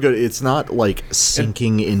 it's very good. It's not like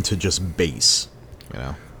sinking into just bass, you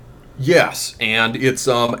know. Yes, and it's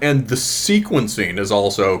and the sequencing is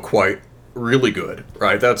also quite really good,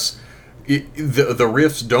 right? The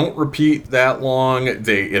riffs don't repeat that long.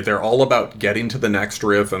 They're all about getting to the next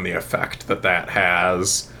riff and the effect that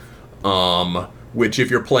has. Which, if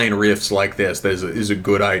you're playing riffs like this, is a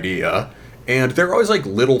good idea. And there are always like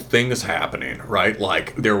little things happening, right?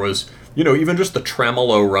 Like there was, even just the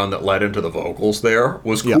tremolo run that led into the vocals there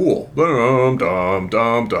was cool. Dum dum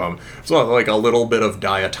dum dum. It's like a little bit of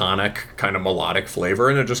diatonic kind of melodic flavor,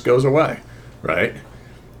 and it just goes away, right?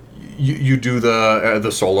 You do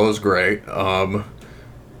the solo's great.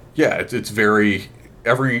 It's very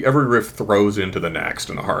every riff throws into the next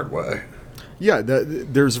in a hard way. Yeah,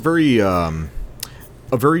 there's a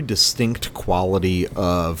very distinct quality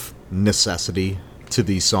of necessity to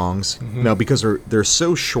these songs. Mm-hmm. Because they're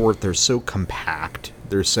so short, they're so compact,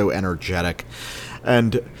 they're so energetic,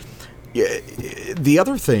 and the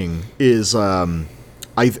other thing is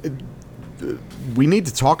we need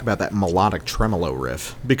to talk about that melodic tremolo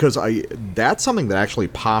riff, because that's something that actually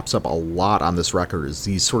pops up a lot on this record, is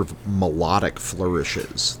these sort of melodic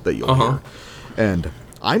flourishes that you'll hear. And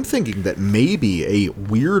I'm thinking that maybe a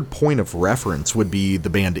weird point of reference would be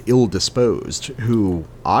the band Ill Disposed, who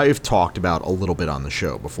I've talked about a little bit on the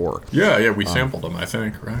show before. Yeah, we sampled them, I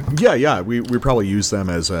think, right? Yeah, we probably used them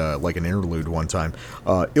as like an interlude one time.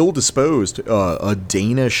 Ill Disposed, a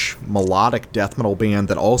Danish melodic death metal band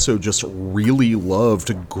that also just really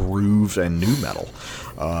loved groove and nu metal.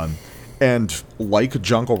 And like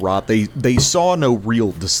Jungle Rot, they saw no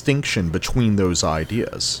real distinction between those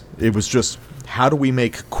ideas. It was just, how do we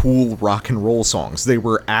make cool rock and roll songs? They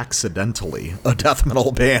were accidentally a death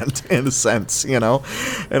metal band, in a sense, And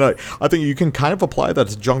I think you can kind of apply that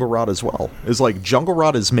to Jungle Rot as well. It's like Jungle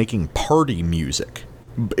Rot is making party music.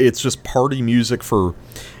 It's just party music for,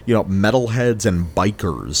 metalheads and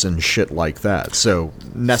bikers and shit like that. So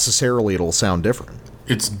necessarily it'll sound different.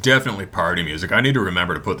 It's definitely party music. I need to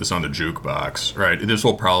remember to put this on the jukebox, right? This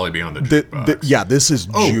will probably be on the jukebox. This is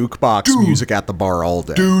jukebox music at the bar all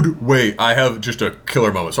day. Dude, wait, I have just a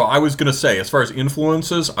killer moment. So I was going to say, as far as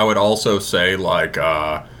influences, I would also say like,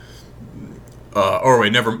 never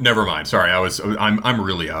mind. Sorry, I'm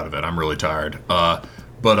really out of it. I'm really tired. So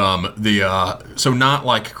not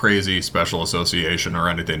like crazy special association or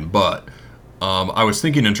anything, but I was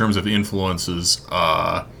thinking in terms of influences,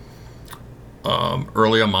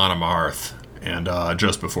 early Amon Amarth and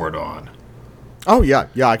Just Before Dawn. Oh, yeah.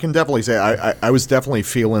 Yeah, I can definitely say I was definitely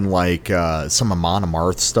feeling like some Amon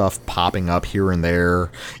Amarth stuff popping up here and there.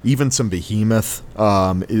 Even some Behemoth,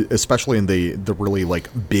 especially in the really, like,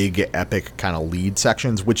 big, epic kind of lead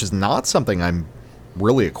sections, which is not something I'm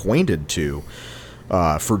really acquainted to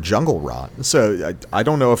for Jungle Rot. So I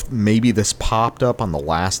don't know if maybe this popped up on the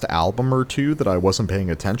last album or two that I wasn't paying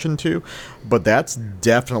attention to, but that's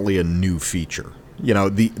definitely a new feature. You know,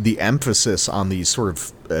 the emphasis on these sort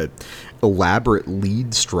of elaborate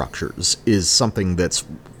lead structures is something that's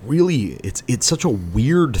really, it's such a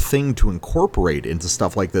weird thing to incorporate into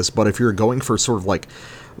stuff like this. But if you're going for sort of like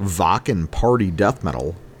Wacken party death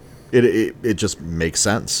metal, it just makes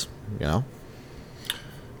sense, you know?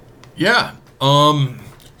 Yeah.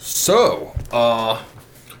 So,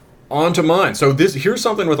 on to mine. So here's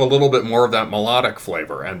something with a little bit more of that melodic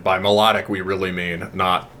flavor. And by melodic, we really mean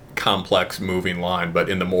not complex moving line, but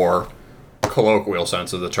in the more colloquial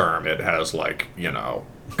sense of the term, it has, like, you know,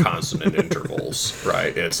 consonant intervals,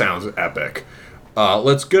 right? It sounds epic.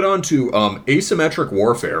 Let's get on to Asymmetric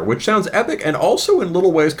Warfare, which sounds epic and also in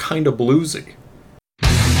little ways kind of bluesy.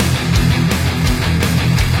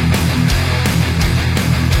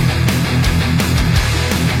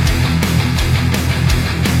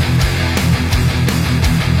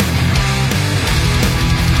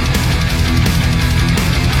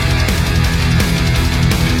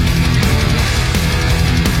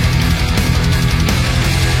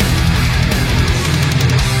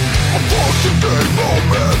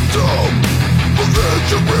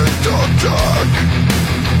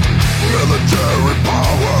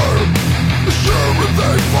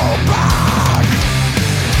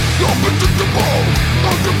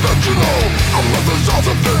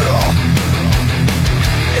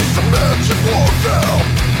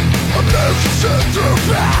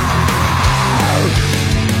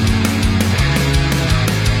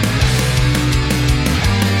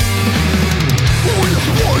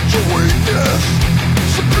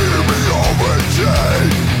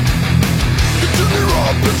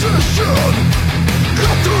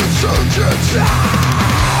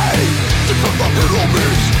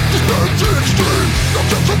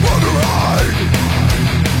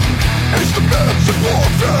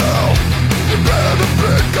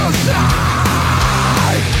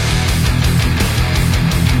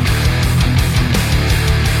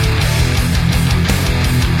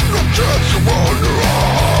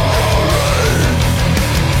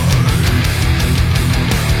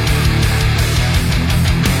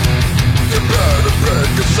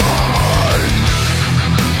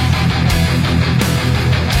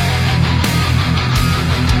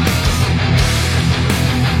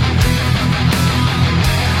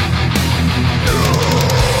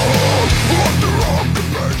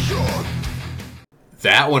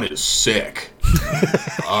 That one is sick.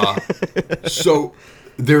 So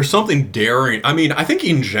there's something daring. I mean, I think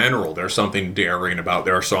in general there's something daring about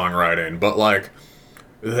their songwriting, but like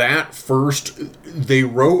that first, they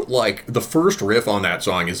wrote, like, the first riff on that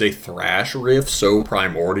song is a thrash riff so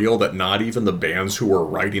primordial that not even the bands who were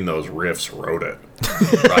writing those riffs wrote it.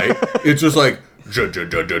 Right? It's just like, you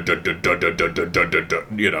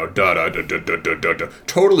know,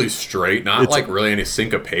 totally straight, not like really any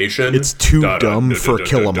syncopation. It's too dumb for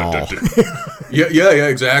Kill 'Em All. Yeah,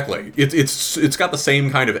 exactly. It's got the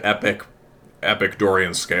same kind of epic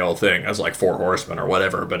Dorian scale thing as like Four Horsemen or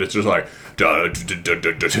whatever, but it's just like, you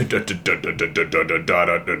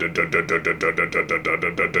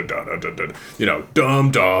know,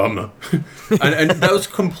 dumb, and that was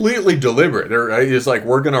completely deliberate. It's like,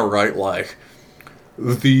 we're gonna write like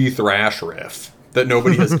the thrash riff that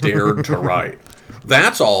nobody has dared to write.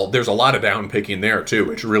 That's all. There's a lot of down picking there too,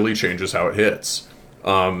 which really changes how it hits.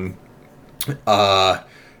 And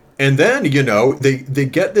then, you know, they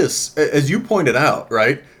get this, as you pointed out,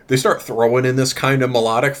 right? They start throwing in this kind of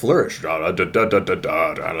melodic flourish.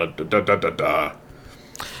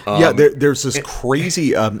 Yeah, there's this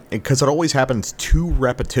crazy, because it always happens 2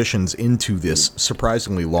 repetitions into this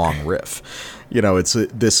surprisingly long riff. You know, it's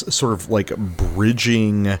this sort of like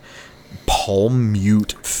bridging palm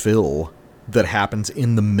mute fill that happens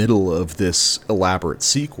in the middle of this elaborate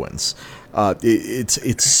sequence.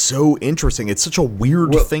 It's so interesting. It's such a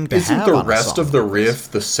weird thing to have. Isn't the rest of the riff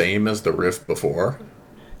the same as the riff before?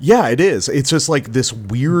 Yeah, it is. It's just like this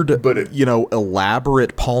weird,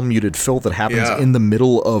 elaborate palm muted fill that happens in the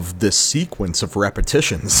middle of this sequence of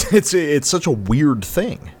repetitions. It's such a weird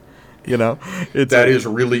thing, you know.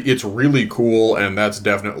 It's really cool, and that's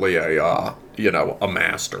definitely a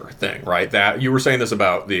master thing, right? That you were saying this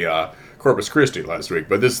about the Corpus Christi last week,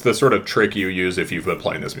 but this is the sort of trick you use if you've been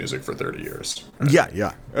playing this music for 30 years. Yeah,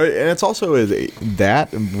 yeah. And it's also that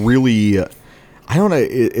really, I don't know,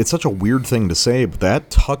 it's such a weird thing to say, but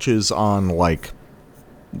that touches on like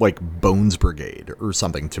Bones Brigade or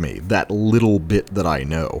something to me. That little bit that I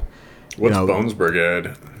know. What's Bones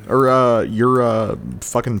Brigade? Or your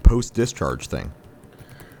fucking post-discharge thing.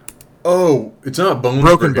 Oh, it's not Bones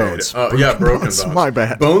Broken Brigade. Bones. Yeah, Broken Bones. My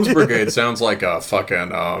bad. Bones Brigade sounds like a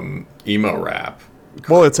fucking emo rap.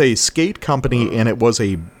 Well, it's a skate company, and it was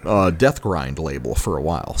a Death Grind label for a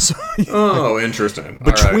while. So oh, interesting.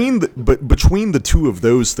 between the two of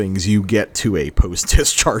those things, you get to a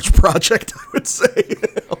post-discharge project, I would say.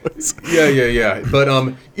 Yeah.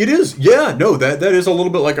 But it is. Yeah, no, that is a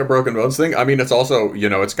little bit like a Broken Bones thing. I mean, it's also,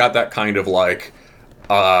 it's got that kind of like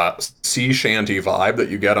sea shanty vibe that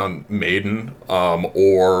you get on Maiden,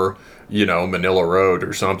 or Manila Road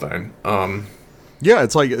or something. Yeah,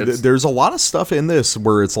 it's like there's a lot of stuff in this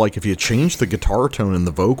where it's like if you change the guitar tone and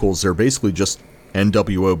the vocals, they're basically just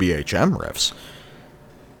NWOBHM riffs.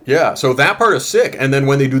 Yeah, so that part is sick. And then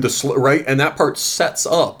when they do the right, and that part sets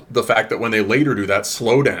up the fact that when they later do that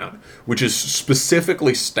slowdown, which is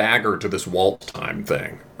specifically staggered to this waltz time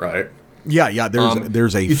thing, right? Yeah.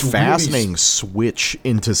 There's a fascinating switch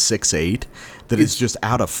into 6/8 that is just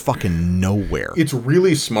out of fucking nowhere. It's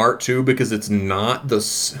really smart too because it's not the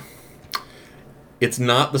 6.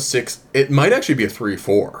 It might actually be a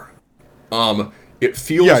 3/4. It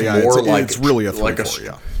feels more like it's really a 3/4.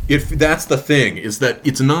 Yeah. If that's the thing, is that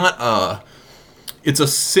it's not it's a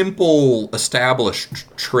simple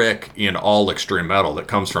established trick in all extreme metal that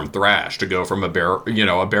comes from thrash to go from a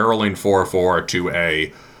barreling 4/4 to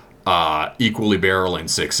a equally barreling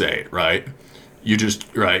 6/8, right? You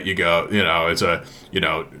go, it's a,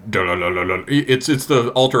 it's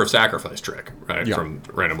the altar of sacrifice trick, right? Yeah. From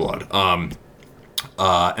Rain and Blood.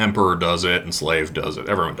 Emperor does it, and Slave does it.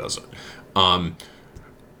 Everyone does it.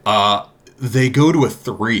 They go to a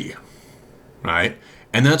 3, right?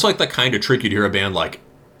 And that's like the kind of trick you'd hear a band like,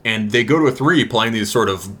 and they go to a 3 playing these sort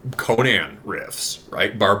of Conan riffs,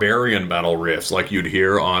 right? Barbarian metal riffs like you'd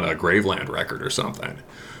hear on a Graveland record or something.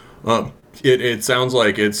 It sounds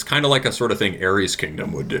like it's kind of like a sort of thing Ares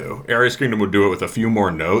Kingdom would do. Ares Kingdom would do it with a few more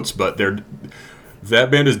notes, but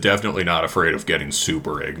that band is definitely not afraid of getting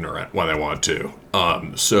super ignorant when they want to.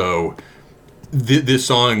 So this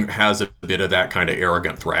song has a bit of that kind of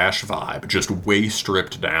arrogant thrash vibe, just way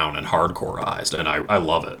stripped down and hardcoreized, and I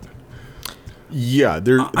love it. Yeah,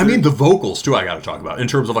 I mean, the vocals too. I got to talk about in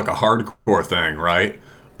terms of like a hardcore thing, right?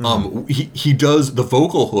 He does the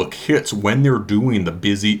vocal hook hits when they're doing the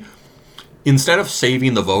busy. Instead of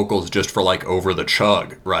saving the vocals just for like over the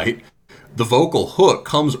chug, right? The vocal hook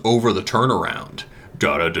comes over the turnaround.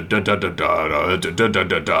 Da da da da da da da da da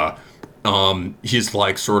da da. He's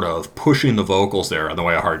like sort of pushing the vocals there in the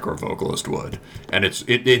way a hardcore vocalist would, and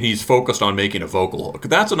he's focused on making a vocal hook.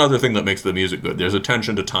 That's another thing that makes the music good. There's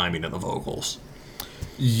attention to timing in the vocals.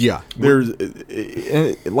 Yeah, there's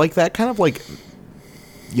like that kind of like,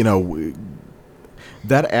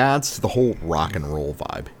 that adds to the whole rock and roll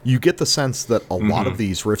vibe. You get the sense that a lot of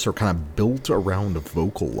these riffs are kind of built around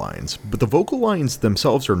vocal lines, but the vocal lines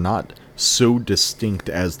themselves are not so distinct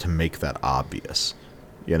as to make that obvious.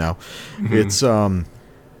 It's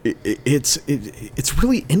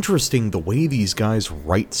really interesting the way these guys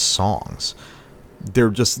write songs.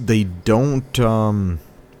 They don't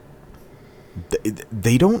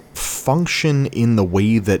function in the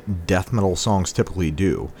way that death metal songs typically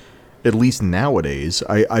do. At least nowadays,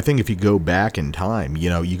 I think if you go back in time,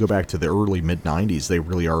 you go back to the early mid-90s, they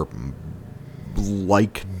really are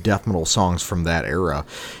like death metal songs from that era.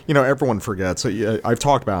 Everyone forgets. I've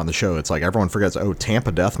talked about on the show, it's like everyone forgets,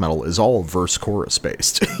 Tampa death metal is all verse chorus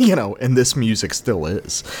based, and this music still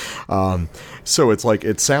is. So it's like,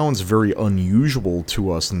 it sounds very unusual to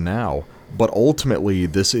us now, but ultimately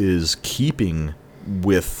this is keeping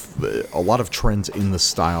with a lot of trends in the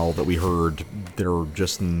style that we heard that are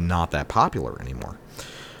just not that popular anymore.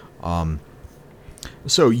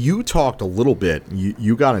 So you talked a little bit,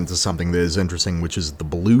 you got into something that is interesting, which is the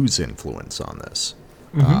blues influence on this,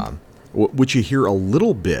 which you hear a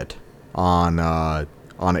little bit on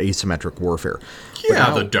Asymmetric Warfare.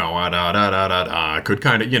 Yeah, the da-da-da-da-da-da could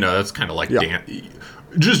kind of, that's kind of like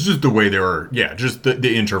just the way they were, just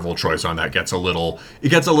the interval choice on that gets a little,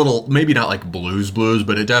 maybe not like blues,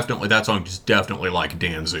 but that song is definitely like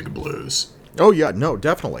Danzig blues. Oh yeah, no,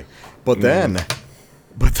 definitely. But then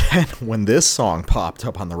when this song popped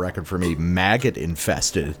up on the record for me, Maggot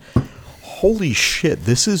Infested, holy shit,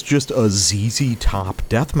 this is just a ZZ Top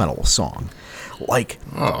death metal song. Like,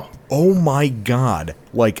 oh my god.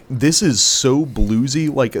 Like, this is so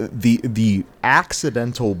bluesy. Like, the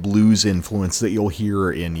accidental blues influence that you'll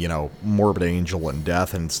hear in, you know, Morbid Angel and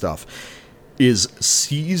Death and stuff is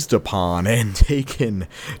seized upon and taken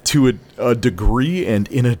to a degree and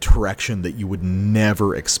in a direction that you would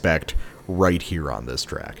never expect right here on this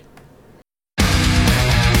track.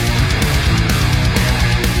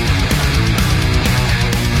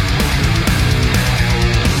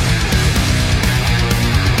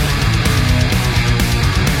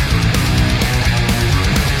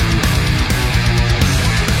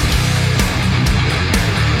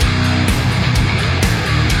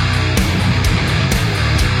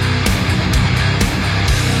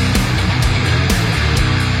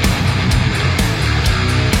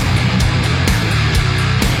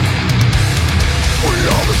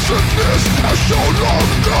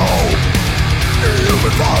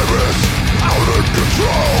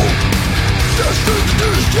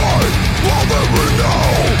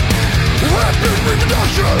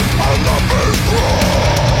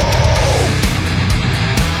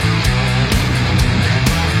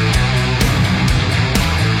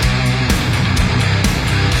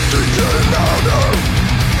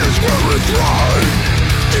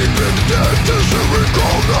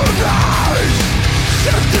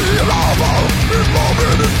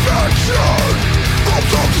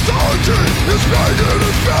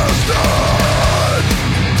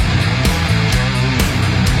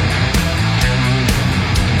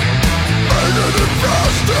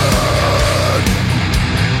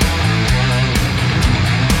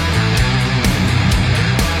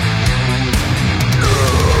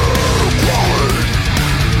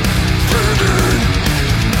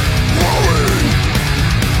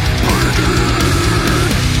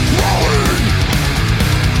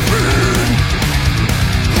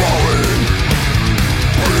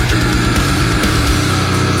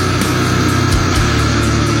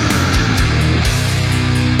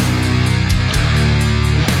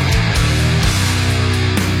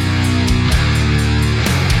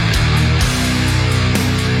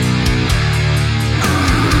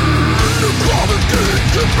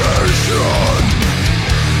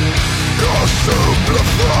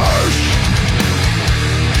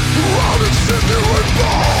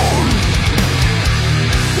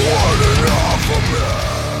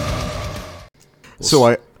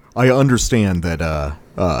 So I understand that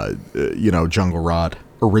you know, Jungle Rot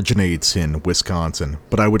originates in Wisconsin,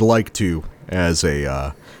 but I would like to, as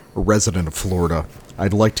a resident of Florida,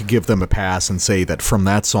 I'd like to give them a pass and say that from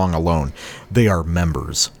that song alone, they are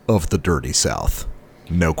members of the Dirty South.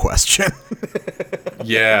 No question.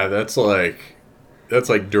 Yeah, that's like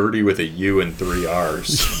dirty with a U and 3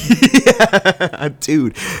 R's. Yeah,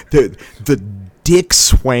 dude, the dick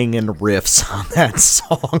swanging riffs on that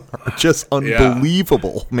song are just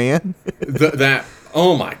unbelievable, man.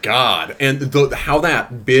 Oh my god, and how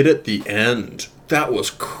that bit at the end, that was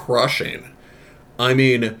crushing. I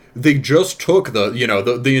mean, they just took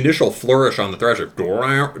the initial flourish on the thresher.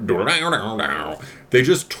 They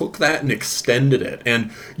just took that and extended it.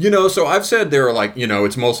 And, so I've said there are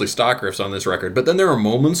it's mostly stock riffs on this record, but then there are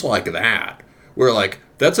moments like that where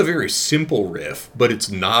that's a very simple riff, but it's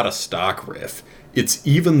not a stock riff. It's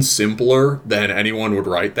even simpler than anyone would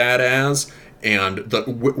write that as, and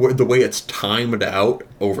the way it's timed out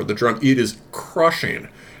over the drum, it is crushing.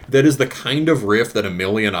 That is the kind of riff that a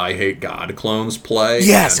million I Hate God clones play.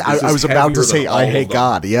 Yes, I was about to say I Hate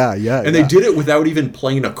God. Yeah. And they did it without even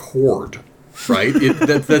playing a chord, right?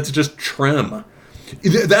 That's just trem.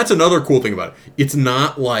 That's another cool thing about it. It's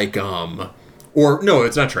not like, no,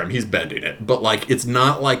 it's not trem. He's bending it. But, it's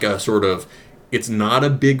not like a sort of, it's not a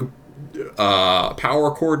big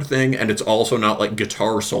power chord thing, and it's also not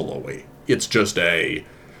guitar solo-y. It's just a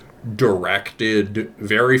directed,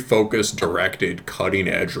 very focused, directed,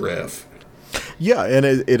 cutting-edge riff. Yeah, and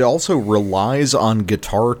it also relies on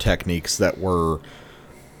guitar techniques that were,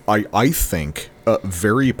 I think,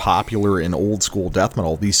 very popular in old-school death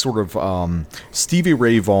metal. These sort of Stevie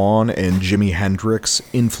Ray Vaughan and Jimi Hendrix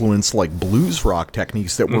influenced, blues rock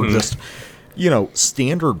techniques that were just,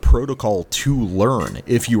 standard protocol to learn.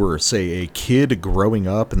 If you were, say, a kid growing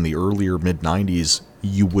up in the earlier mid-90s,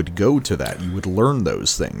 you would go to that. You would learn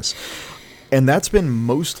those things. And that's been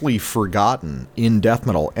mostly forgotten in death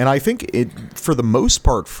metal. And I think it, for the most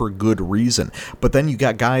part, for good reason. But then you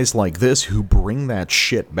got guys like this who bring that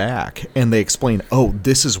shit back. And they explain, oh,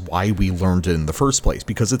 this is why we learned it in the first place.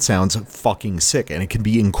 Because it sounds fucking sick. And it can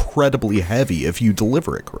be incredibly heavy if you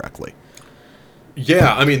deliver it correctly.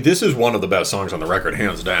 Yeah, I mean, this is one of the best songs on the record,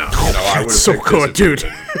 hands down. You know, I would have so picked good, this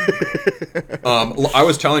dude. I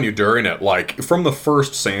was telling you during it, like from the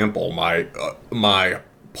first sample, my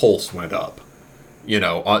pulse went up. You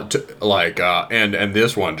know, and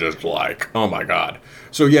this one just like, oh my god.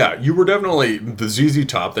 So yeah, you were definitely the ZZ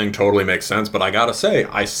Top thing. Totally makes sense, but I gotta say,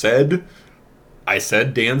 I said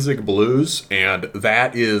Danzig Blues, and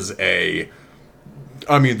that is a.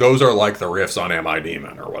 I mean, those are like the riffs on Am I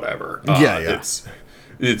Demon or whatever. Yeah.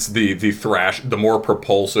 It's the thrash, the more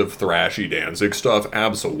propulsive, thrashy Danzig stuff,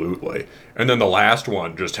 absolutely. And then the last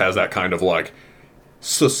one just has that kind of like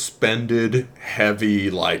suspended, heavy,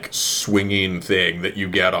 like swinging thing that you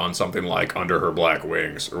get on something like Under Her Black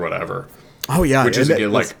Wings or whatever. Oh yeah, which is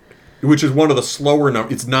again like, which is one of the slower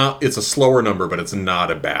number. It's a slower number, but it's not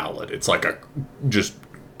a ballad. It's like a just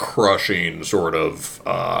crushing sort of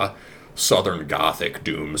Southern Gothic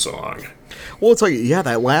doom song. Well, it's like, yeah,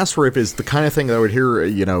 that last riff is the kind of thing that I would hear,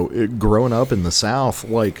 you know, growing up in the South.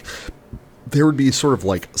 Like, there would be sort of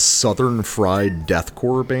like Southern fried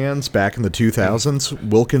deathcore bands back in the 2000s.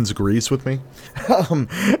 Wilkins agrees with me.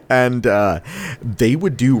 And they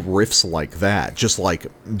would do riffs like that, just like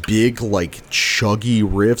big, like chuggy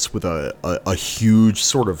riffs with a huge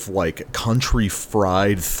sort of like country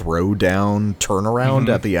fried throwdown turnaround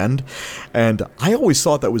at the end. And I always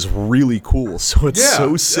thought that was really cool. So it's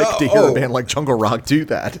so sick to hear a band like Jungle Rock do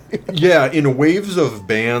that. Yeah, in waves of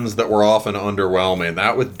bands that were often underwhelming,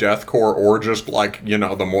 that with deathcore or just like, you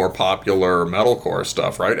know, the more popular metalcore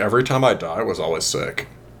stuff, right? Every Time I Die was always sick.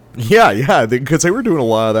 Yeah, because they were doing a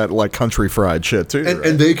lot of that like country fried shit too.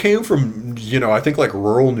 And they came from, you know, I think like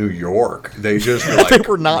rural New York. They just like they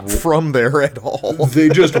were not from there at all. They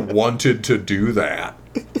just wanted to do that.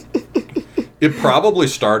 It probably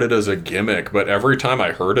started as a gimmick, but every time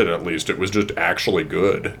I heard it, at least, it was just actually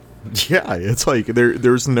good. Yeah, it's like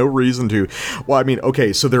there's no reason to. Well, I mean,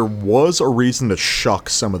 okay, so there was a reason to shuck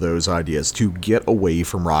some of those ideas, to get away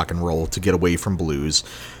from rock and roll, to get away from blues.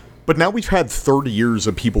 But now we've had 30 years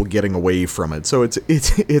of people getting away from it, so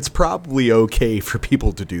it's probably okay for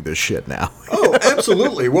people to do this shit now. Oh,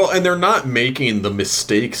 absolutely. Well, and they're not making the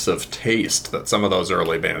mistakes of taste that some of those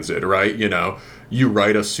early bands did, right? You know, you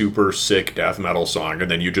write a super sick death metal song,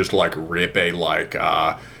 and then you just like rip a like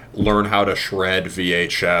learn how to shred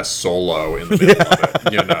VHS solo in the middle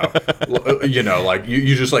of it. You know, like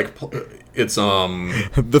you just like it's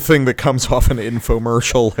the thing that comes off an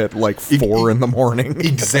infomercial at like 4 in the morning.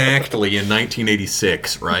 Exactly, in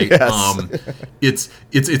 1986, right? Yes.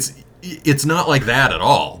 It's not like that at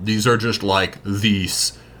all. These are just like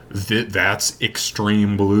that's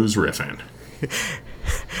extreme blues riffing.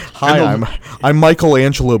 Hi, I'm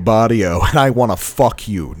Michelangelo Badio, and I want to fuck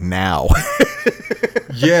you now.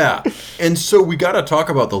 Yeah, and so we got to talk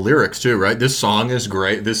about the lyrics too, right? This song is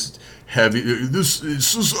great. This society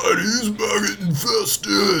is maggot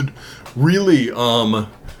infested. Really,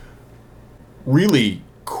 really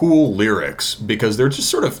cool lyrics, because they're just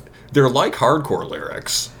sort of, they're like hardcore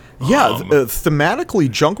lyrics. Yeah,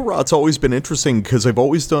 thematically, Jungle Rot's always been interesting because they've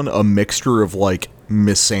always done a mixture of like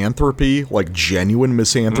misanthropy, like genuine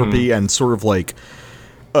misanthropy, and sort of like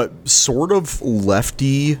sort of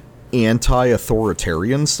lefty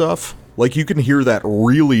anti-authoritarian stuff. Like, you can hear that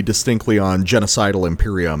really distinctly on Genocidal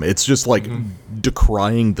Imperium. It's just like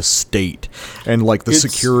decrying the state and like the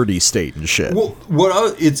security state and shit. Well,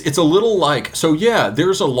 it's a little like, so yeah,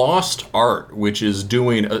 there's a lost art which is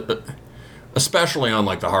doing especially on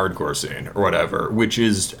like the hardcore scene or whatever, which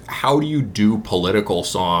is how do you do political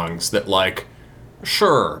songs that like,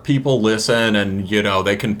 sure, people listen and, you know,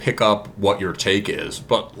 they can pick up what your take is,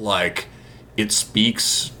 but like it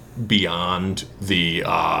speaks beyond the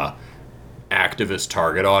activist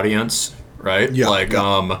target audience, right? Yeah, like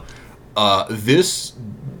this,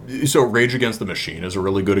 so Rage Against the Machine is a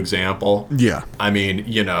really good example. Yeah. I mean,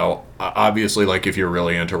 you know, obviously, like, if you're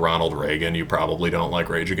really into Ronald Reagan, you probably don't like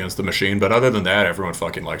Rage Against the Machine, but other than that, everyone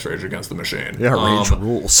fucking likes Rage Against the Machine. Yeah, Rage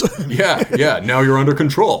rules. yeah, now you're under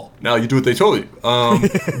control. Now you do what they told you.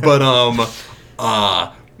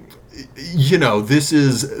 You know, this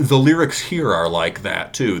is, the lyrics here are like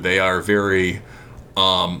that, too. They are very,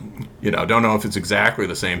 you know, don't know if it's exactly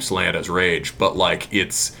the same slant as Rage, but, like,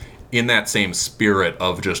 it's in that same spirit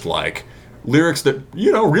of just, like, lyrics that, you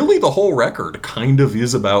know, really the whole record kind of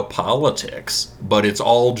is about politics, but it's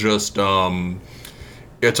all just,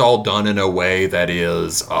 it's all done in a way that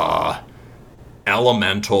is,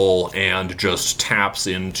 elemental and just taps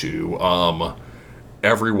into,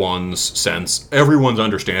 everyone's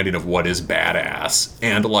understanding of what is badass.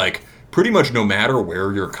 And, like, pretty much no matter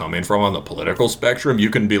where you're coming from on the political spectrum, you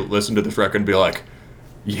can listen to this record and be like,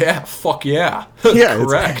 Yeah, fuck yeah. Yeah,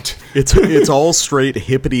 correct. It's all straight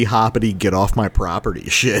hippity hoppity get off my property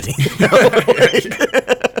shit. You know?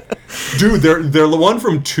 Dude, they're the one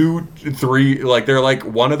from 2, 3, like they're like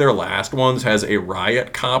one of their last ones has a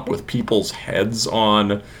riot cop with people's heads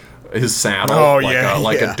on his saddle,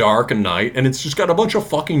 a dark night, and it's just got a bunch of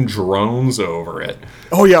fucking drones over it.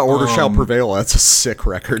 Oh yeah, Order Shall Prevail. That's a sick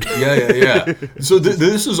record. Yeah. So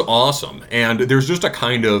this is awesome, and there's just a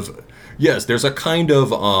kind of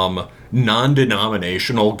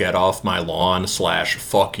non-denominational get off my lawn /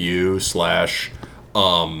 fuck you /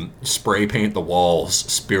 spray paint the walls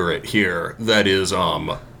spirit here that is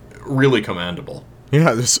really commendable.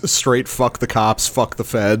 Yeah, this straight fuck the cops, fuck the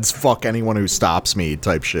feds, fuck anyone who stops me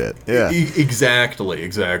type shit. Yeah. Exactly.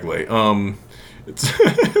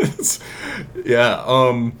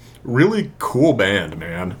 Really cool band,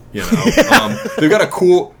 man. You know, they've got a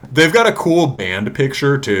cool band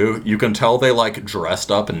picture too. You can tell they like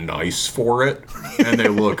dressed up and nice for it, and they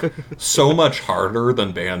look so much harder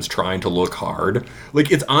than bands trying to look hard. Like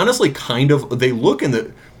it's honestly kind of they look in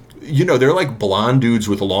the. You know, they're like blonde dudes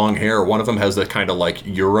with long hair. One of them has that kind of like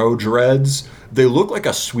Euro dreads. They look like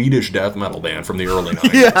a Swedish death metal band from the early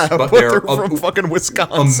 90s. Yeah, but they're from fucking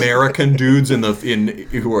Wisconsin. American dudes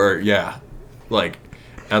who are like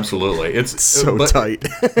absolutely. It's so tight.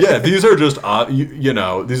 Yeah, these are just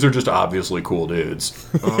these are just obviously cool dudes.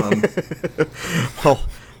 Well,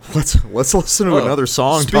 let's listen to another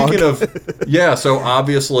song. Speaking of so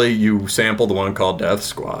obviously you sampled the one called Death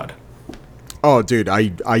Squad. Oh, dude, I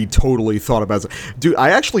totally thought about it. Dude,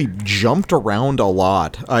 I actually jumped around a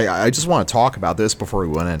lot. I just want to talk about this before we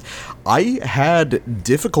went in. I had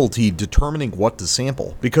difficulty determining what to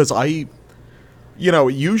sample because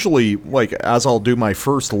usually, like, as I'll do my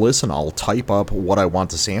first listen, I'll type up what I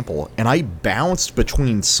want to sample, and I bounced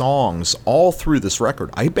between songs all through this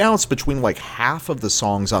record. I bounced between, like, half of the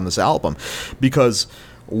songs on this album because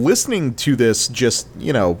listening to this just,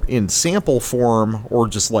 in sample form or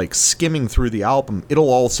just like skimming through the album, it'll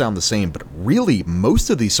all sound the same. But really, most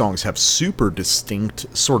of these songs have super distinct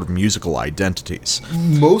sort of musical identities.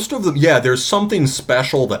 Most of them, there's something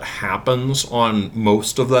special that happens on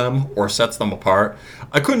most of them or sets them apart.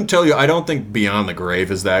 I couldn't tell you, I don't think Beyond the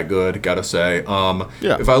Grave is that good, gotta say.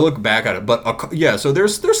 If I look back at it, but so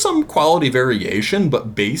there's some quality variation,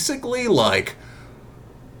 but basically like...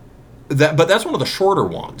 But that's one of the shorter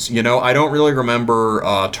ones, I don't really remember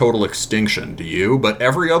Total Extinction, do you? But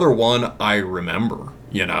every other one I remember,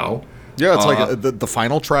 Yeah, it's like the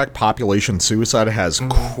final track, Population Suicide, has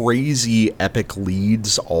crazy epic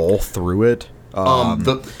leads all through it.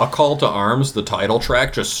 A Call to Arms, the title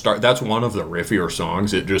track, that's one of the riffier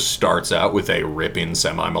songs. It just starts out with a ripping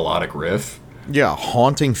semi-melodic riff. Yeah,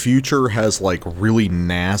 Haunting Future has like really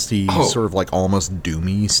nasty, sort of like almost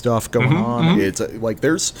doomy stuff going on. It's like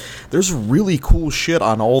there's really cool shit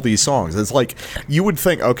on all these songs. It's like you would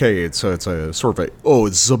think, okay, it's a sort of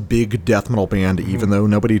it's a big death metal band, even though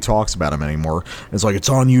nobody talks about them anymore. It's like it's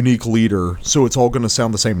on Unique Leader, so it's all going to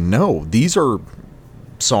sound the same. No, these are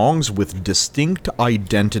songs with distinct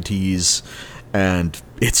identities. And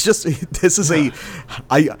it's just, this is it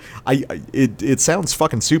sounds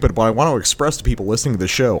fucking stupid, but I want to express to people listening to the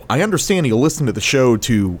show, I understand you listen to the show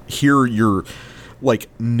to hear your, like,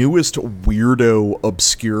 newest weirdo,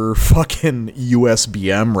 obscure fucking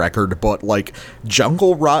USBM record, but, like,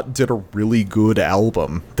 Jungle Rot did a really good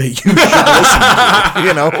album that you should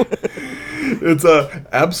listen to, It's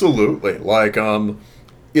absolutely, like,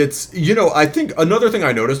 it's, I think another thing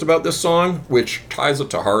I noticed about this song, which ties it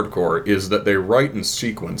to hardcore, is that they write in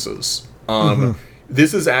sequences.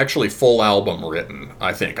 This is actually full album written,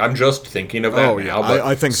 I think. I'm just thinking of that now. But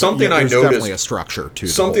I think something so. Yeah, there's definitely a structure to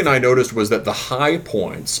something I noticed was that the high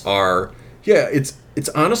points are, it's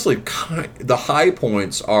honestly, the high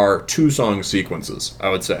points are 2-song sequences, I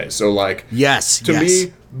would say. So, like, to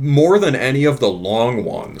me, more than any of the long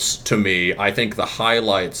ones, to me, I think the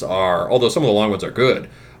highlights are, although some of the long ones are good,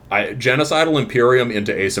 Genocidal Imperium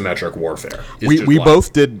into Asymmetric Warfare. We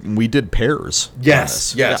both did pairs.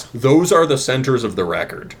 Yes. Yeah. Those are the centers of the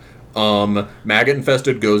record. Maggot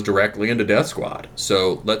Infested goes directly into Death Squad.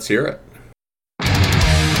 So let's hear it.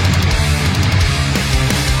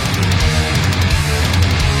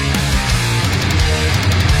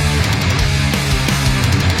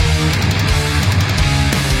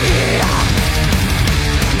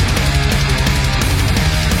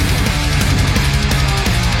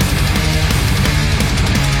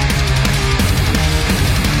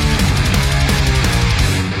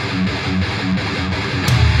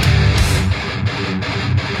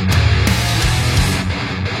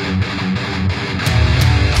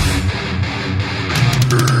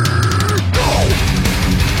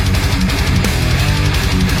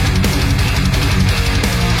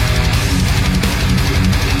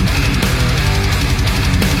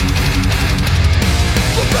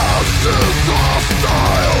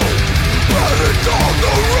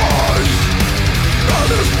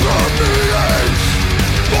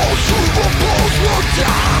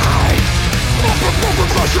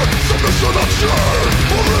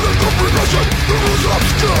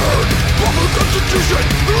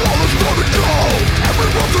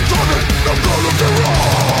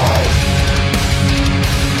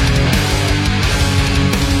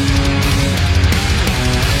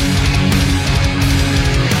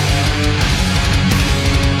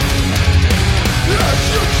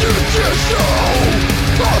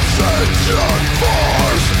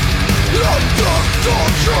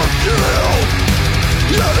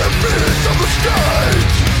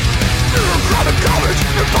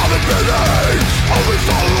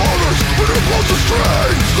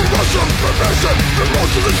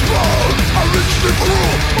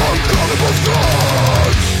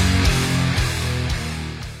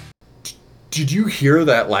 Did you hear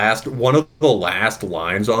that last one of the last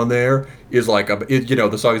lines on there is like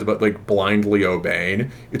the song is about like blindly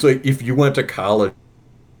obeying. It's like if you went to college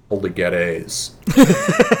to get A's.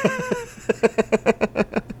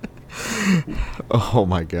 Oh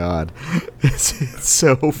my god, it's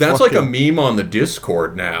so. That's like a meme on the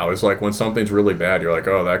Discord now. It's like when something's really bad, you're like,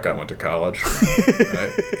 oh, that guy went to college.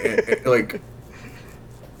 Like,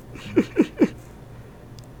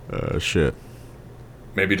 shit.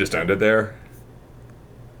 Maybe just end it there.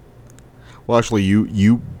 Well, actually,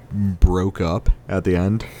 you broke up at the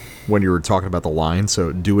end when you were talking about the line,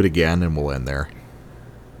 so do it again and we'll end there.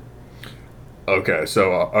 Okay,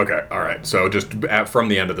 so okay, all right. So just from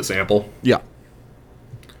the end of the sample. Yeah.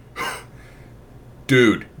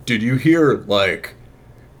 Dude, did you hear like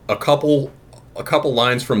a couple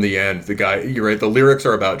lines from the end? The guy, you're right. The lyrics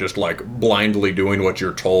are about just like blindly doing what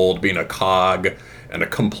you're told, being a cog and a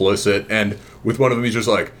complicit. And with one of them, he's just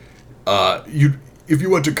like, if you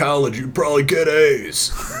went to college, you'd probably get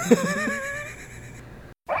A's.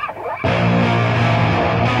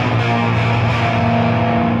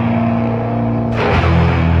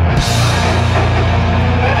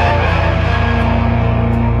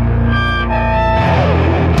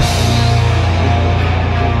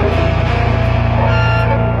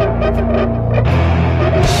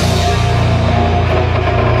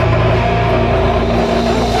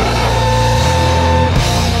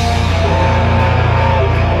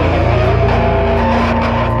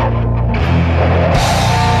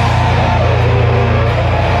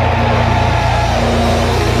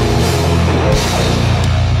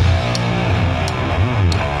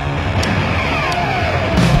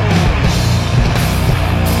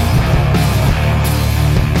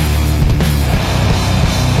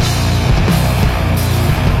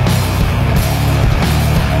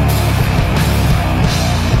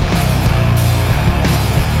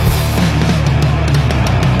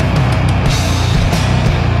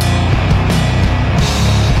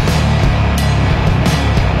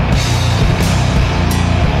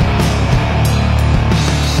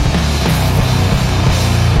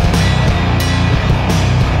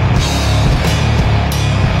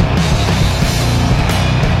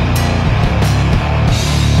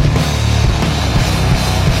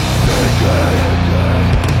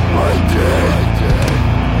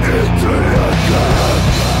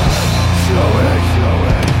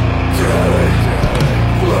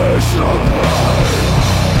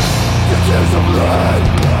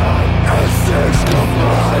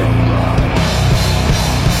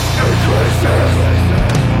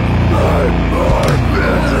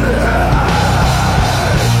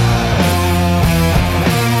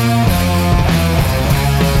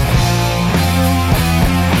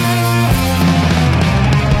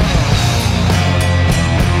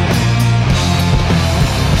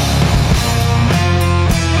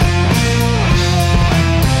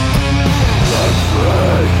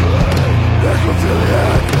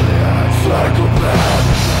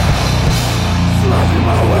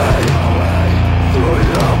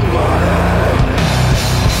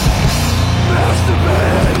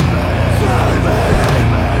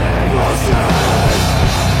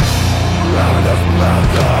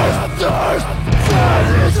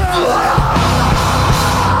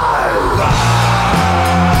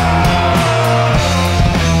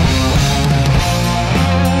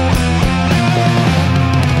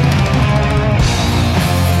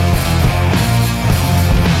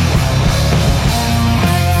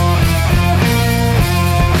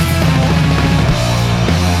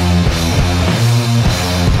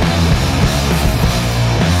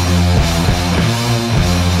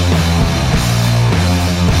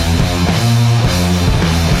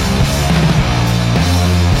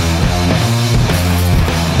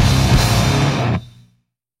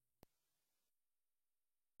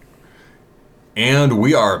 And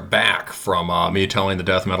we are back from me telling the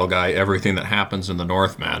death metal guy everything that happens in the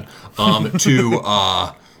Northman to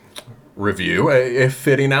review a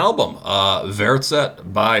fitting album,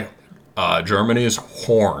 Verzet by Germany's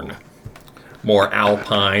Horn. More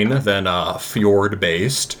alpine than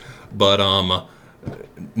fjord-based, but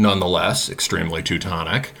nonetheless extremely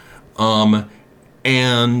Teutonic. And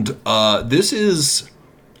this is...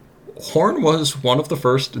 Horn was one of the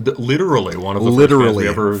first, literally one of the first bands we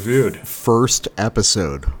ever reviewed. First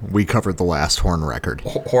episode, we covered the last Horn record.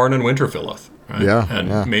 Horn and Winterfilth, right? Yeah,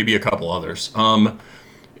 and maybe a couple others. So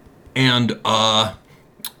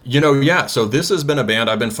this has been a band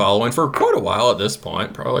I've been following for quite a while at this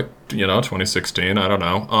point, probably, 2016, I don't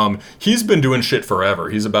know. He's been doing shit forever.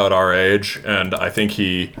 He's about our age, and I think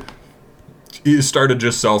he started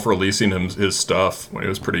just self-releasing his stuff when he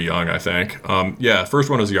was pretty young, I think.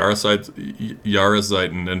 First one was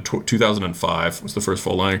Jahreszeiten in 2005 was the first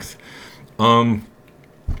full length. Those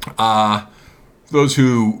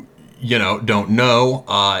who, don't know,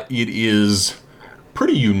 it is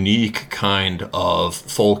pretty unique kind of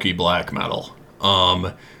folky black metal.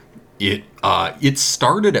 It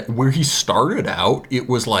started where he started out. It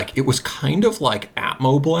was kind of like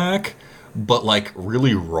Atmo Black, but like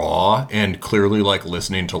really raw and clearly like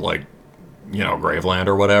listening to like, Graveland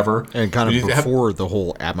or whatever. And kind of before the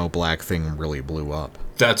whole Atmo Black thing really blew up.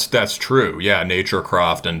 That's true. Yeah,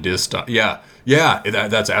 Naturecroft and Distant. Yeah,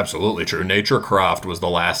 that's absolutely true. Naturecroft was the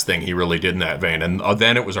last thing he really did in that vein, and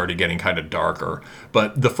then it was already getting kind of darker.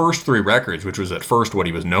 But the first three records, which was at first what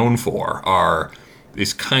he was known for, are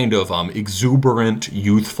these kind of exuberant,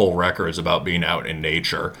 youthful records about being out in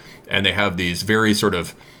nature. And they have these very sort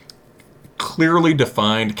of clearly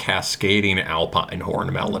defined cascading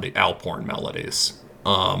Alphorn melodies.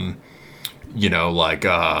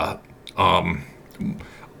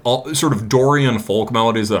 All, sort of Dorian folk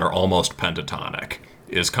melodies that are almost pentatonic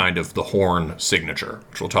is kind of the Horn signature,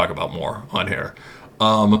 which we'll talk about more on here.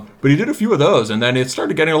 But he did a few of those, and then it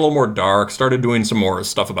started getting a little more dark, started doing some more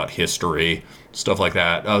stuff about history, stuff like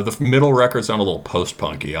that. The middle records sound a little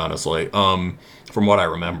post-punky, honestly, from what I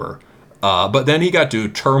remember. But then he got to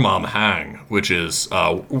Termam Hang, which is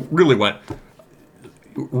really,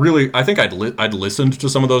 I think I'd listened to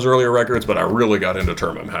some of those earlier records, but I really got into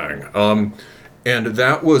Termam Hang. And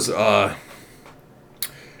that was,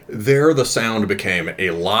 there the sound became a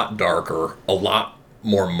lot darker, a lot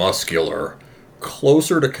more muscular,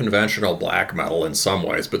 closer to conventional black metal in some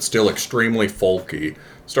ways, but still extremely folky.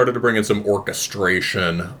 Started to bring in some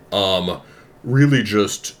orchestration. Really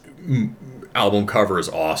just, album cover is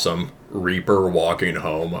awesome. Reaper walking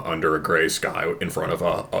home under a gray sky in front of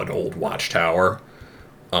an old watchtower.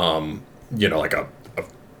 Like a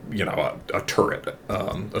turret,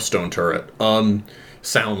 a stone turret.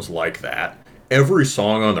 Sounds like that. Every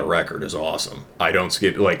song on the record is awesome. I don't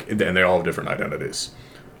skip, and they all have different identities.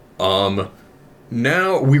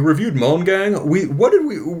 Now we reviewed Moan Gang. What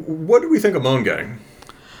did we think of Moan Gang?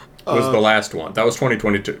 Was the last one. That was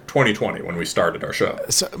 2020 when we started our show.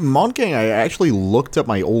 So, Moan Gang, I actually looked up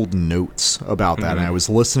my old notes about that, and I was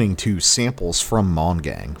listening to samples from Moan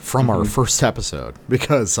Gang from our first episode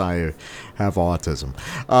because I have autism.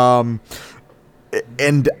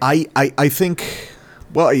 And I think,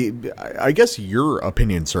 well, I guess your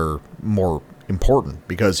opinions are more important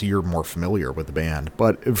because you're more familiar with the band.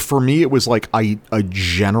 But for me, it was like I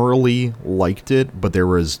generally liked it, but there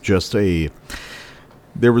was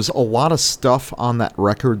a lot of stuff on that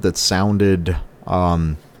record that sounded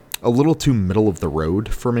a little too middle of the road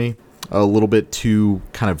for me. A little bit too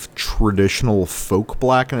kind of traditional folk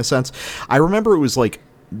black in a sense. I remember it was like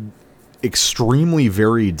extremely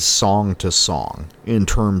varied song to song in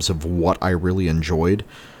terms of what I really enjoyed,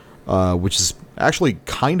 which is actually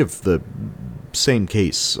kind of the same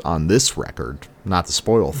case on this record. Not to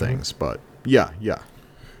spoil things, but yeah.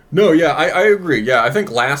 No, yeah, I agree. Yeah, I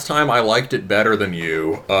think last time I liked it better than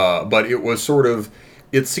you, but it was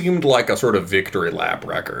it seemed like a sort of victory lap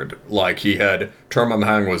record. Like Termam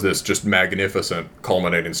Hang was this just magnificent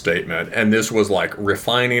culminating statement, and this was like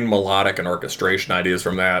refining melodic and orchestration ideas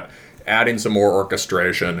from that, adding some more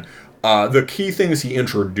orchestration. The key things he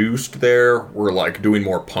introduced there were like doing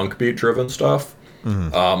more punk beat driven stuff,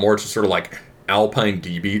 more just sort of like Alpine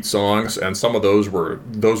D-beat songs, and some of those were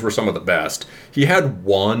some of the best. He had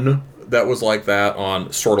one that was like that on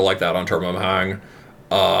Termam Hang,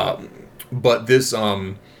 but this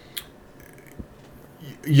on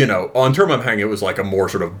Termam Hang it was like a more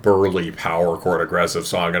sort of burly power chord aggressive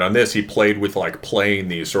song, and on this he played with like playing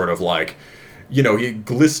these sort of like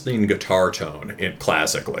glistening guitar tone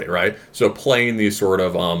classically, right? So playing these sort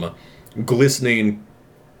of glistening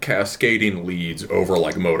cascading leads over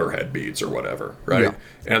like Motorhead beats or whatever, right? Yeah.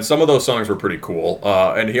 And some of those songs were pretty cool.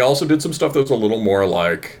 And he also did some stuff that was a little more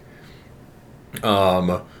like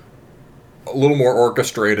a little more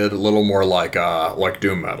orchestrated, a little more like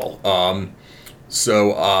doom metal.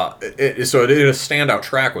 So a standout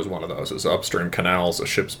track was one of those. Is Upstream Canals, A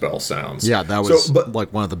Ship's Bell Sounds. Yeah, that was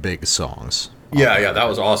like one of the big songs. Yeah, that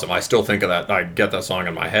was awesome. I still think of that. I get that song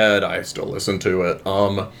in my head. I still listen to it.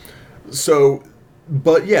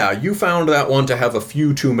 But yeah, you found that one to have a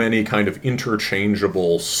few too many kind of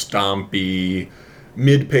interchangeable, stompy,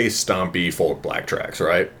 mid-pace stompy folk black tracks,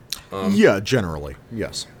 right? Yeah, generally,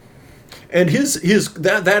 yes. And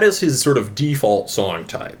that is his sort of default song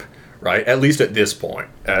type, right? At least at this point.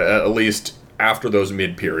 At least after those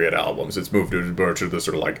mid-period albums, it's moved to the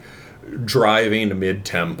sort of like driving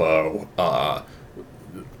mid-tempo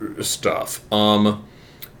stuff.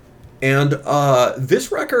 And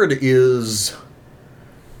this record is,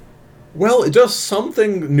 well, it does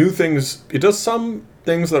something new things. It does some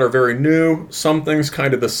things that are very new, some things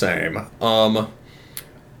kind of the same.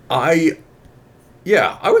 I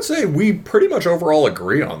would say we pretty much overall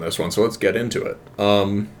agree on this one, so let's get into it.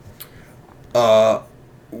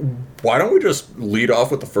 Why don't we just lead off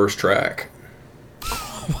with the first track?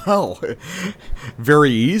 Well,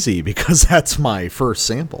 very easy, because that's my first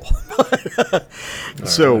sample.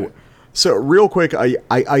 So real quick,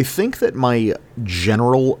 I think that my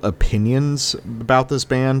general opinions about this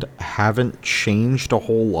band haven't changed a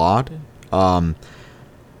whole lot.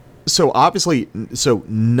 So obviously,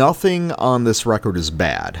 nothing on this record is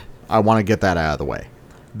bad. I want to get that out of the way.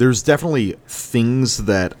 There's definitely things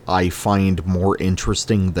that I find more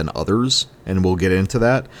interesting than others, and we'll get into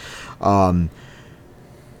that.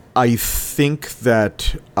 I think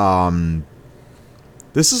that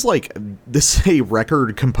this is a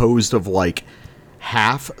record composed of like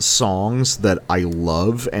half songs that I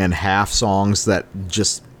love and half songs that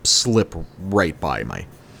just slip right by me.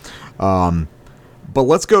 But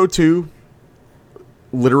let's go to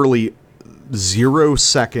literally 0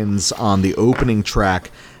 seconds on the opening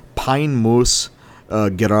track, Pine muss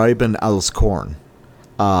gereiben als Korn.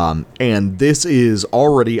 And this is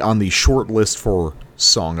already on the short list for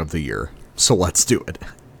Song of the Year. So let's do it.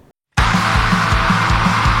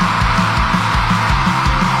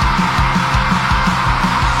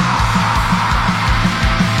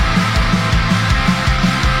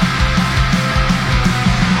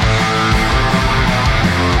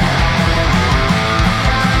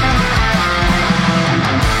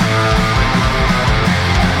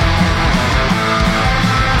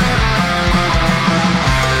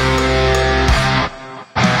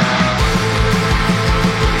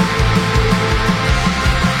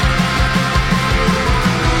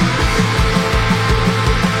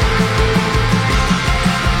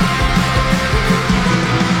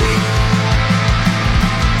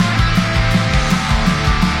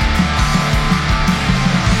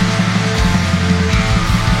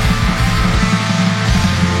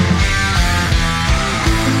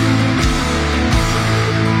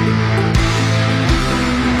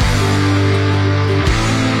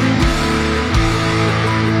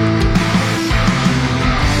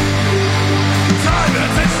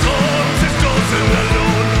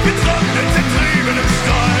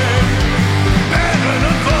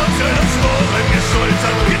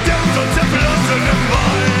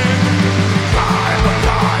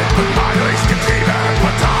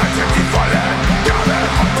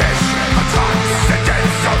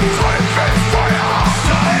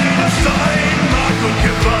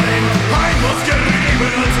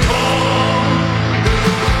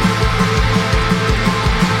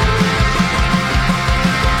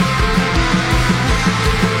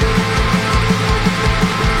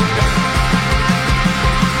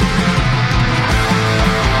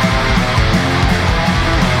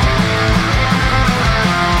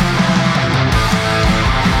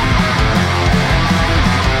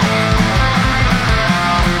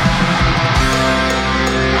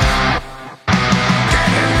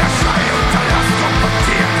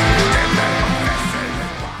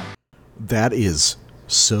 That is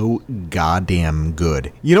so goddamn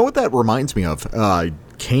good. You know what that reminds me of?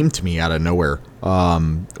 Came to me out of nowhere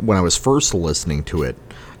when I was first listening to it.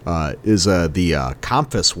 Is the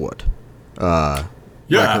Kampfeswood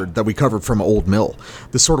record that we covered from Old Mill.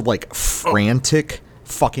 This sort of like frantic,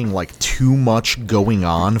 fucking like too much going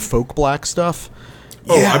on folk black stuff.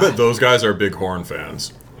 Oh, yeah. I bet those guys are big Horn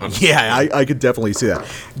fans. Yeah, I could definitely see that.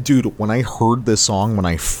 Dude, when I heard this song, when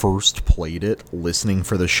I first played it, listening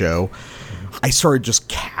for the show, I started just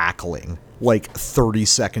cackling. like 30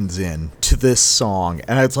 seconds in to this song,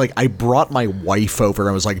 and it's like I brought my wife over and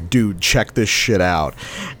I was like, dude, check this shit out.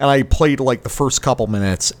 And I played like the first couple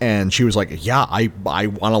minutes and she was like, yeah, I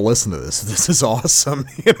want to listen to this. This is awesome.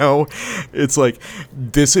 You know, it's like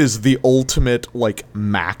this is the ultimate like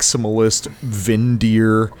maximalist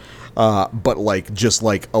Vindir, but like just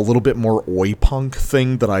like a little bit more oi punk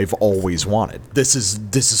thing that I've always wanted. This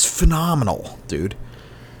is phenomenal, dude.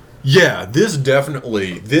 Yeah,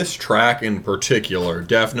 this track in particular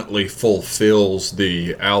definitely fulfills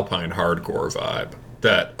the Alpine hardcore vibe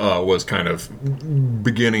that was kind of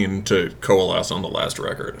beginning to coalesce on the last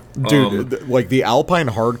record. Dude, like the Alpine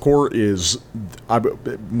hardcore is,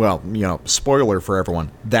 well, you know, spoiler for everyone,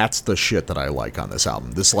 that's the shit that I like on this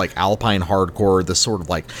album. This like Alpine hardcore, this sort of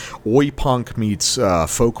like oi punk meets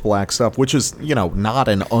folk black stuff, which is, you know, not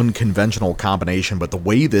an unconventional combination, but the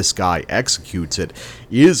way this guy executes it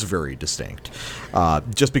is very distinct.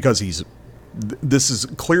 Just because this is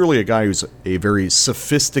clearly a guy who's a very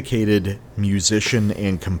sophisticated musician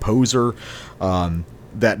and composer.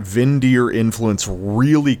 That Vindir influence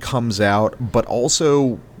really comes out, but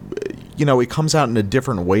also, you know, it comes out in a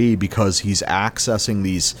different way because he's accessing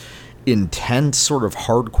these intense sort of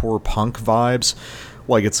hardcore punk vibes.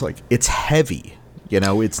 Like it's heavy. You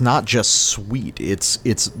know, it's not just sweet. It's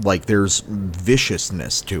like there's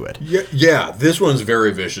viciousness to it. Yeah, this one's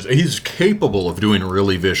very vicious. He's capable of doing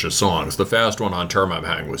really vicious songs. The fast one on Termite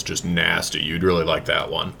Hang was just nasty. You'd really like that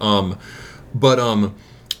one. But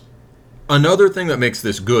another thing that makes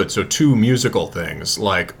this good, so two musical things,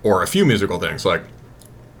 like, or a few musical things, like,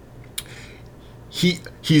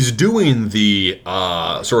 he's doing the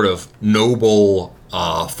sort of noble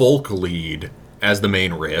folk lead as the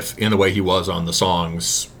main riff in the way he was on the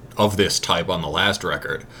songs of this type on the last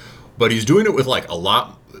record, but he's doing it with like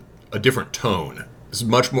a different tone. It's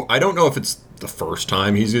much more. I don't know if it's the first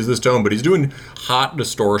time he's used this tone, but he's doing hot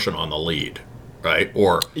distortion on the lead, right?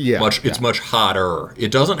 Or it's much hotter.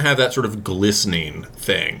 It doesn't have that sort of glistening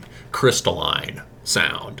thing, crystalline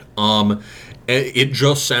sound. It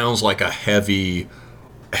just sounds like a heavy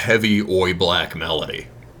oi black melody.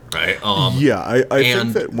 Right. I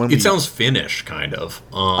think that when it sounds Finnish, kind of.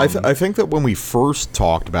 I think that when we first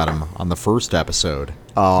talked about him on the first episode,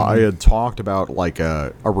 I had talked about like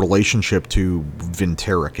a relationship to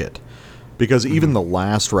Vinterikit, because even the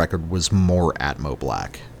last record was more Atmo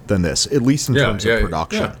Black than this, at least in terms of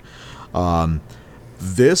production. Yeah.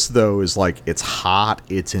 This, though, is like, it's hot,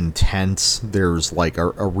 it's intense, there's like a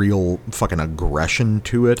real fucking aggression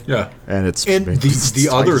to it. Yeah. And it's the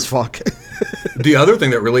other as fuck. The other thing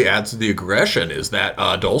that really adds to the aggression is that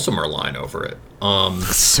dulcimer line over it.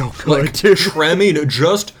 So good, like, dude. Treming,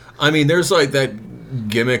 there's like that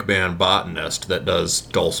gimmick band Botanist that does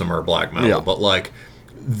dulcimer black metal, but like,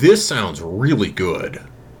 this sounds really good.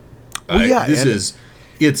 Well, yeah,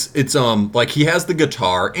 It's like he has the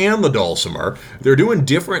guitar and the dulcimer. They're doing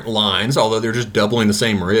different lines, although they're just doubling the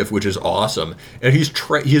same riff, which is awesome. And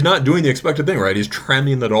he's not doing the expected thing, right? He's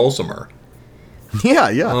tremming the dulcimer.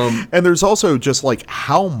 Yeah. And there's also just like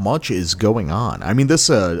how much is going on. I mean, this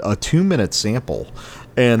is a 2-minute sample,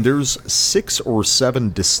 and there's 6 or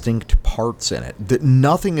 7 distinct parts in it. That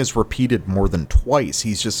nothing is repeated more than twice.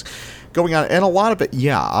 He's just going on, and a lot of it,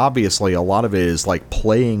 obviously a lot of it is like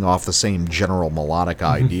playing off the same general melodic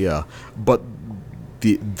idea, but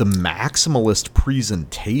the maximalist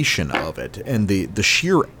presentation of it and the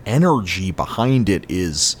sheer energy behind it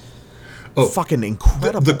is fucking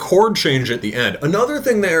incredible. The chord change at the end. Another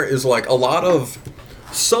thing there is like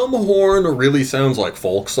some horn really sounds like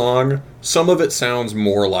folk song. Some of it sounds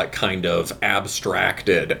more like kind of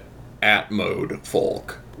abstracted at-mode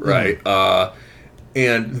folk, right?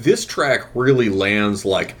 And this track really lands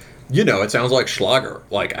like, it sounds like Schlager,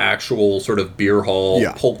 like actual sort of beer hall,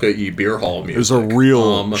 polka-y beer hall music. There's a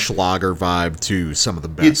real Schlager vibe to some of the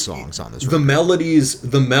best songs on this record.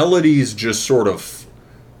 The melodies just sort of,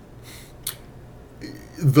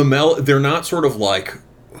 they're not sort of like,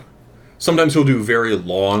 sometimes he'll do very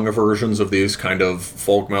long versions of these kind of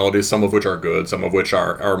folk melodies, some of which are good, some of which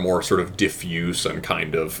are more sort of diffuse and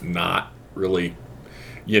kind of not really,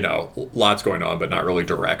 lots going on, but not really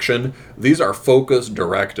direction. These are focused,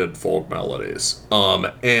 directed folk melodies.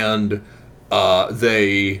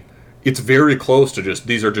 It's very close to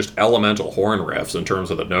these are just elemental horn riffs in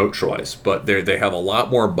terms of the note choice, but they have a lot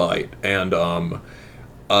more bite. And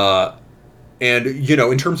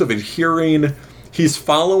in terms of adhering, he's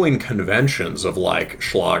following conventions of like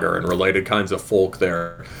Schlager and related kinds of folk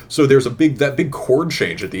there. So there's that big chord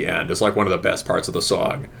change at the end is like one of the best parts of the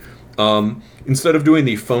song. Instead of doing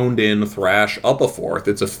the phoned-in thrash up a fourth,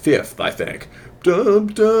 it's a fifth, I think. Dum,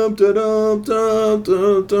 dum, da, dum, dum,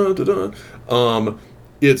 dum, dum, da, dum.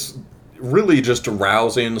 It's really just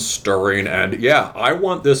rousing, stirring, and yeah, I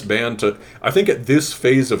want this band to... I think at this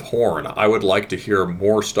phase of Horn, I would like to hear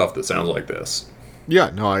more stuff that sounds like this.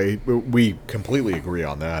 Yeah, no, we completely agree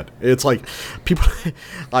on that. It's like people,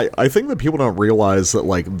 I think that people don't realize that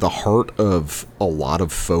like the heart of a lot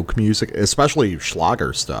of folk music, especially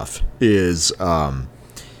Schlager stuff, is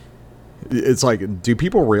it's like, do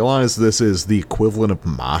people realize this is the equivalent of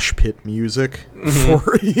mosh pit music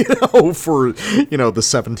for the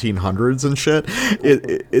 1700s and shit?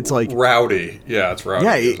 It's like rowdy. Yeah, it's rowdy.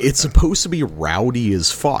 Yeah, music. it's supposed to be rowdy as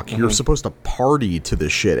fuck. Mm-hmm. You're supposed to party to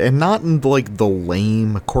this shit, and not in like the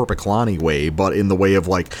lame Corpiclani way, but in the way of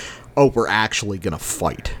like, oh, we're actually gonna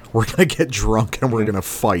fight. We're gonna get drunk and we're gonna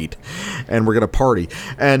fight, and we're gonna party.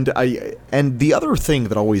 And the other thing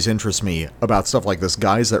that always interests me about stuff like this,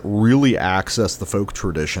 guys that really access the folk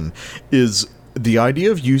tradition, is the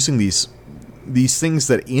idea of using these things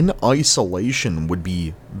that in isolation would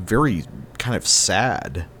be very kind of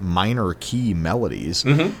sad minor key melodies,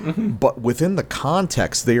 but within the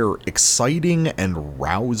context they are exciting and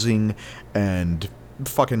rousing and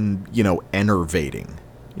fucking enervating.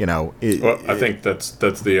 I think that's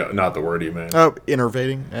the not the word you meant. Oh,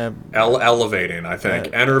 enervating. Elevating. I think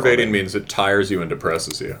enervating means it tires you and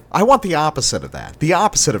depresses you. I want the opposite of that. The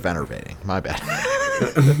opposite of enervating. My bad.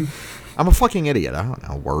 I'm a fucking idiot. I don't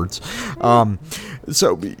know words.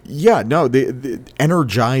 So yeah, no, the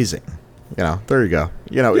energizing. There you go.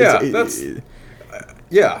 I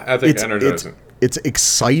think energizing. It's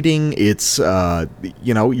exciting. It's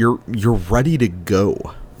you're ready to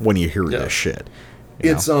go when you hear this shit.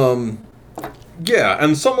 It's and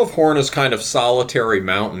some of Horn is kind of solitary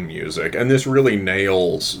mountain music, and this really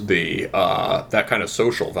nails the that kind of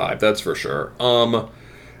social vibe, that's for sure.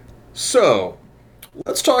 So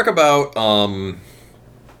let's talk about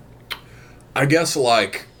I guess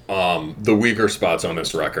like the weaker spots on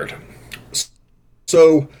this record.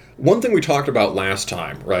 So one thing we talked about last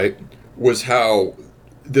time, right, was how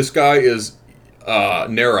this guy is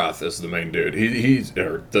Nerath is the main dude. He's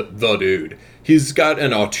the dude. He's got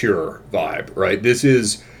an auteur vibe, right? It's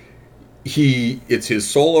his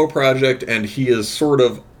solo project, and he is sort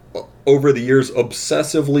of, over the years,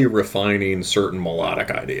 obsessively refining certain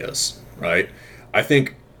melodic ideas, right? I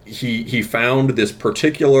think he found this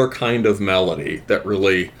particular kind of melody that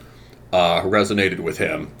really resonated with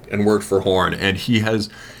him and worked for Horn, and he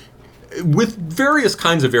has, with various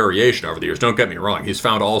kinds of variation over the years, don't get me wrong, he's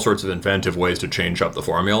found all sorts of inventive ways to change up the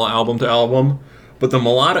formula album to album, but the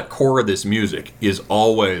melodic core of this music is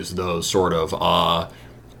always those sort of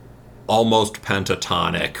almost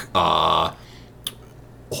pentatonic,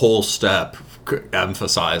 whole step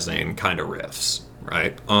emphasizing kind of riffs,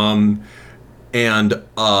 right?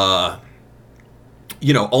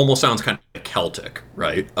 Almost sounds kind of Celtic,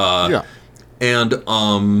 right?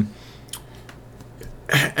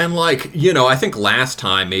 And like, I think last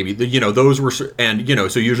time maybe, those were, and,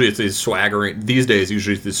 so usually it's these these days,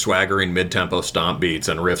 usually it's these swaggering mid-tempo stomp beats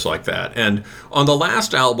and riffs like that. And on the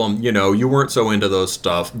last album, you weren't so into those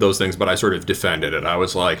things, but I sort of defended it. I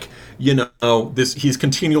was like, he's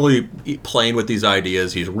continually playing with these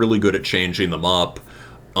ideas. He's really good at changing them up.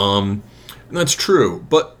 And that's true.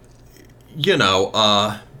 But,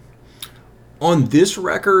 on this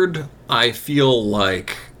record, I feel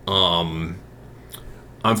like,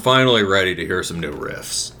 I'm finally ready to hear some new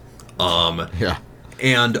riffs.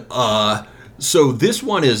 And so this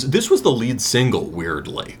was the lead single,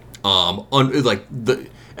 weirdly. And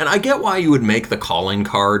I get why you would make the calling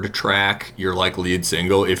card track your like lead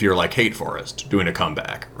single if you're like Hate Forest doing a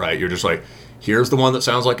comeback, right? You're just like, here's the one that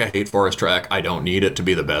sounds like a Hate Forest track. I don't need it to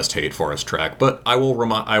be the best Hate Forest track, but I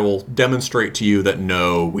will demonstrate to you that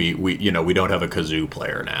no, we don't have a kazoo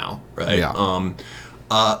player now, right? Yeah.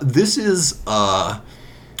 This is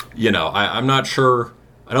I'm not sure.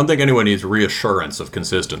 I don't think anyone needs reassurance of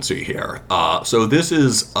consistency here. So this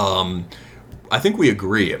is, I think we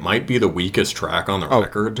agree, it might be the weakest track on the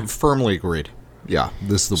record. Firmly agreed. Yeah,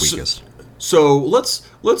 this is the weakest. So let's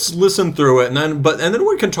listen through it, and then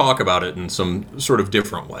we can talk about it in some sort of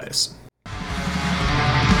different ways.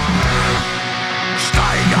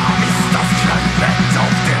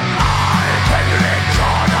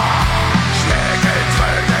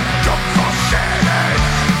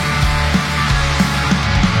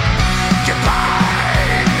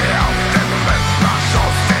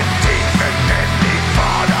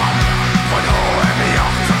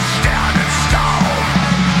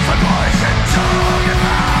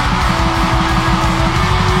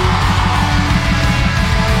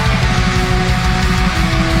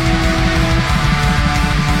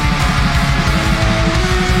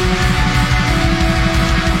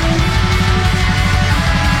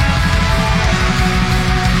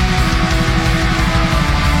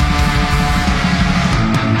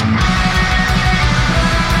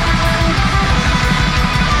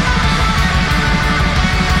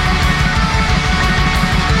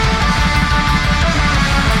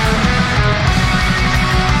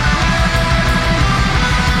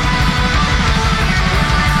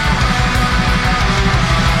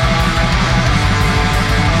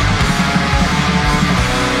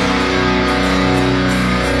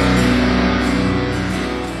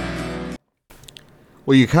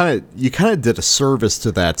 Well, you kind of did a service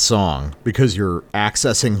to that song because you're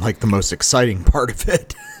accessing like the most exciting part of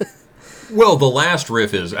it. Well, the last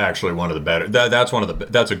riff is actually one of the better.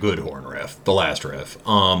 That's a good horn riff. The last riff.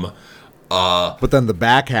 But then the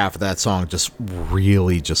back half of that song just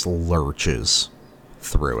really just lurches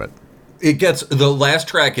through it. It gets the last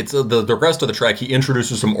track. It's the rest of the track. He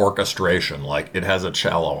introduces some orchestration, like it has a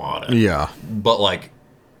cello on it. Yeah, but like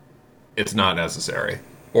it's not necessary,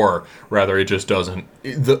 or rather, it just doesn't.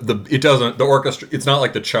 It doesn't. The orchestra. It's not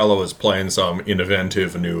like the cello is playing some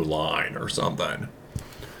inventive new line or something.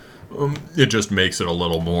 It just makes it a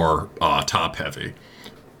little more top heavy.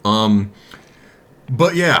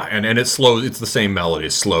 But yeah, and it's slow. It's the same melody,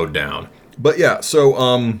 it's slowed down. But yeah,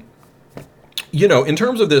 so in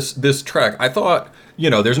terms of this track, I thought,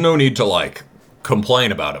 there's no need to like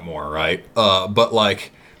complain about it more, right? But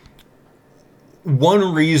like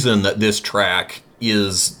one reason that this track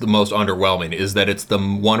is the most underwhelming is that it's the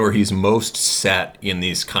one where he's most set in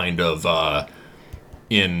these kind of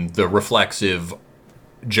in the reflexive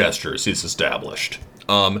gestures he's established.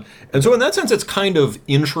 And so in that sense, it's kind of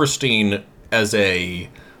interesting as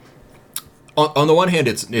on the one hand,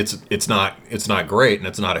 it's not great and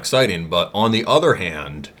it's not exciting, but on the other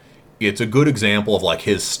hand, it's a good example of like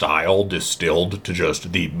his style distilled to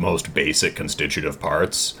just the most basic constitutive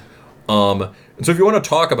parts. And so if you want to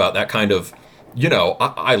talk about that kind of,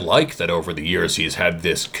 I like that over the years he's had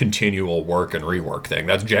this continual work and rework thing.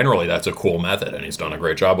 That's a cool method, and he's done a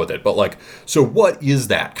great job with it. But like, so what is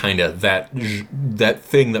that kind of that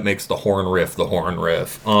thing that makes the horn riff the horn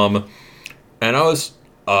riff? And I was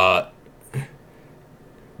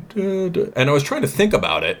trying to think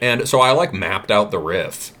about it, and so I like mapped out the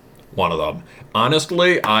riff, one of them.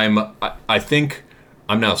 Honestly, I think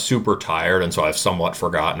I'm now super tired, and so I've somewhat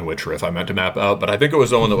forgotten which riff I meant to map out, but I think it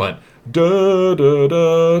was the one that went da da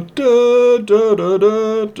da da da da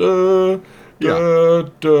da da da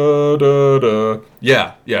da da da.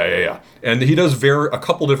 Yeah. And he does a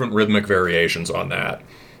couple different rhythmic variations on that.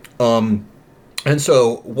 And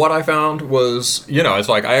so what I found was, it's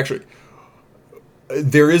like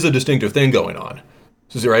there is a distinctive thing going on.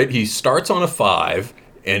 So, right, he starts on a 5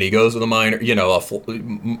 and he goes with a minor,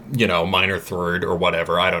 minor third or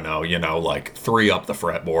whatever. I don't know, like 3 up the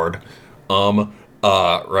fretboard.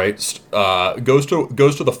 Right, goes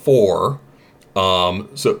to the 4. And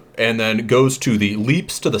then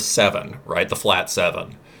leaps to the 7, right, the flat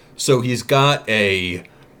 7. So he's got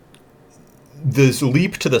this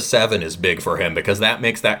leap to the 7 is big for him because that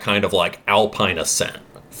makes that kind of like alpine ascent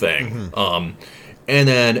thing. Mm-hmm. And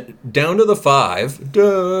then down to the 5,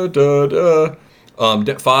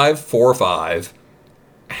 5, 4, 5,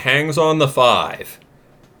 hangs on the 5,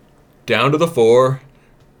 down to the 4,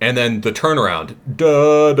 and then the turnaround,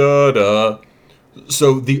 da da da.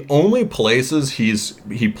 So the only places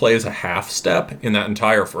he plays a half step in that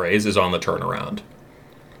entire phrase is on the turnaround,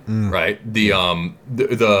 right? The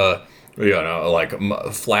like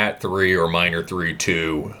flat 3 or minor 3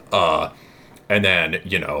 2, and then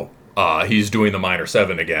he's doing the minor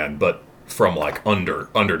 7 again, but from like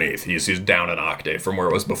underneath. He's down an octave from where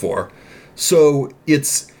it was before. So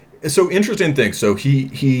it's so interesting thing. So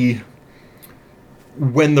he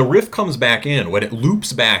when the riff comes back in, when it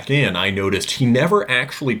loops back in, I noticed he never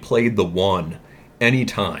actually played the 1 any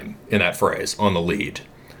time in that phrase on the lead.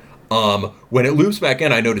 When it loops back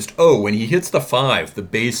in, I noticed, when he hits the 5, the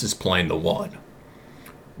bass is playing the 1.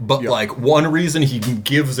 But like one reason he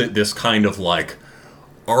gives it this kind of like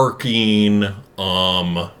arcing,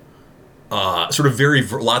 sort of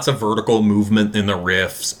lots of vertical movement in the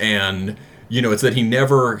riffs, and it's that he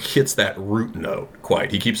never hits that root note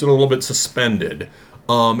quite. He keeps it a little bit suspended,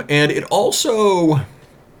 and it also,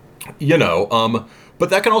 but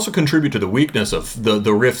that can also contribute to the weakness of the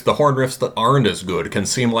riffs. The horn riffs that aren't as good can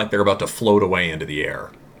seem like they're about to float away into the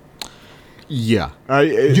air. Yeah,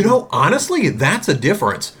 honestly, that's a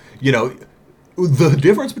difference. The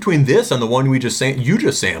difference between this and the one you just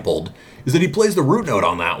sampled is that he plays the root note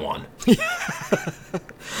on that one.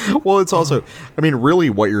 Well, it's also, really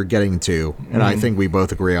what you're getting to, and I think we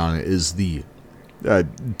both agree on it, is the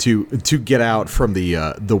to get out from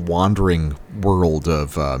the wandering world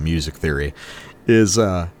of music theory, is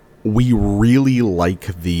we really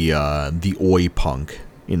like the oi punk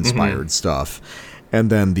inspired stuff, and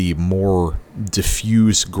then the more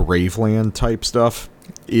diffuse Graveland type stuff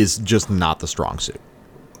is just not the strong suit.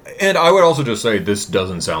 And I would also just say this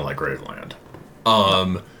doesn't sound like Graveland.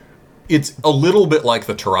 It's a little bit like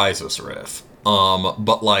the Terisis riff,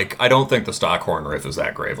 but like I don't think the Stockhorn riff is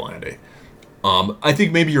that Gravelandy. I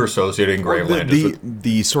think maybe you're associating Graveland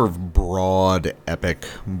the sort of broad epic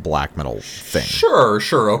black metal thing.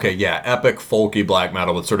 Sure, okay, yeah, epic folky black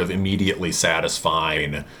metal with sort of immediately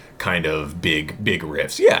satisfying kind of big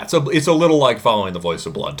riffs. Yeah, it's a little like Following the Voice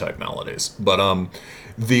of Blood type melodies, but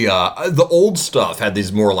the old stuff had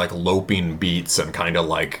these more like loping beats and kind of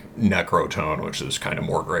like necrotone, which is kind of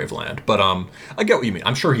more Graveland. But I get what you mean.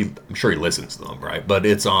 I'm sure he listens to them, right? But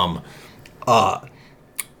it's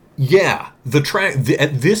yeah, the track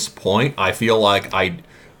at this point, I feel like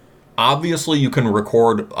obviously you can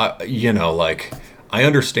record, like I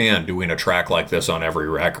understand doing a track like this on every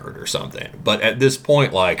record or something, but at this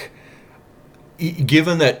point, like,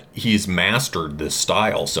 given that he's mastered this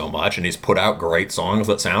style so much and he's put out great songs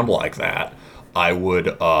that sound like that, I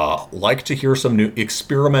would like to hear some new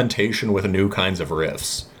experimentation with new kinds of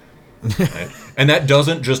riffs. Right? And that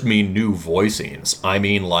doesn't just mean new voicings. I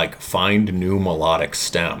mean, like, find new melodic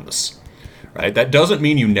stems. Right? That doesn't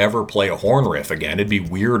mean you never play a horn riff again. It'd be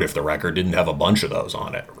weird if the record didn't have a bunch of those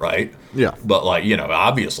on it, right? Yeah. But, like,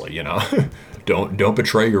 obviously, don't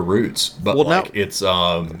betray your roots. But, well, like, now, it's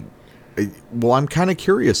well, I'm kind of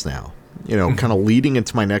curious now, kind of leading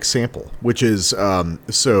into my next sample, which is,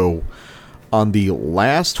 so on the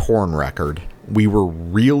last horn record, we were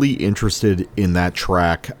really interested in that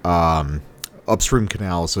track, Upstream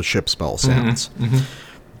Canals, The Ship Spell Sounds. Mm-hmm.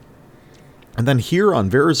 And then here on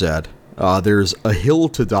Verzed, there's A Hill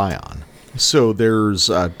to Die On. So there's,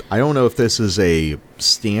 I don't know if this is a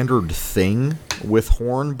standard thing with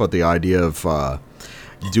horn, but the idea of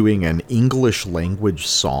doing an English language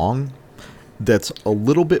song that's a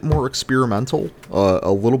little bit more experimental,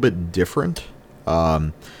 a little bit different.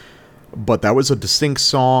 But that was a distinct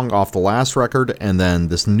song off the last record, and then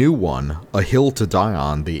this new one, A Hill to Die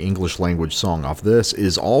On, the English language song off this,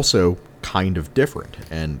 is also kind of different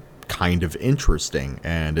and kind of interesting,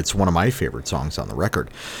 and it's one of my favorite songs on the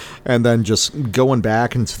record. And then just going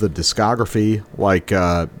back into the discography, like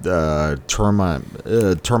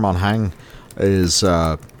Termon Hang is...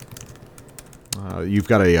 you've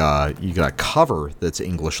got a cover that's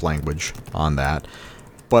English language on that,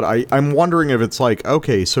 but I'm wondering if it's like,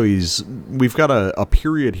 okay, so we've got a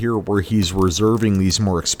period here where he's reserving these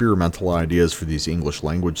more experimental ideas for these English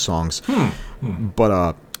language songs.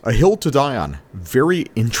 But A Hill to Die On, very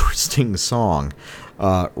interesting song.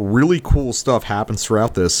 Really cool stuff happens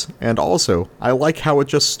throughout this, and also I like how it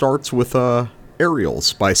just starts with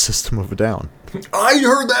Aerials by System of a Down. I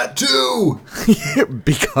heard that too!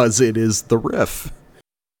 Because it is the riff.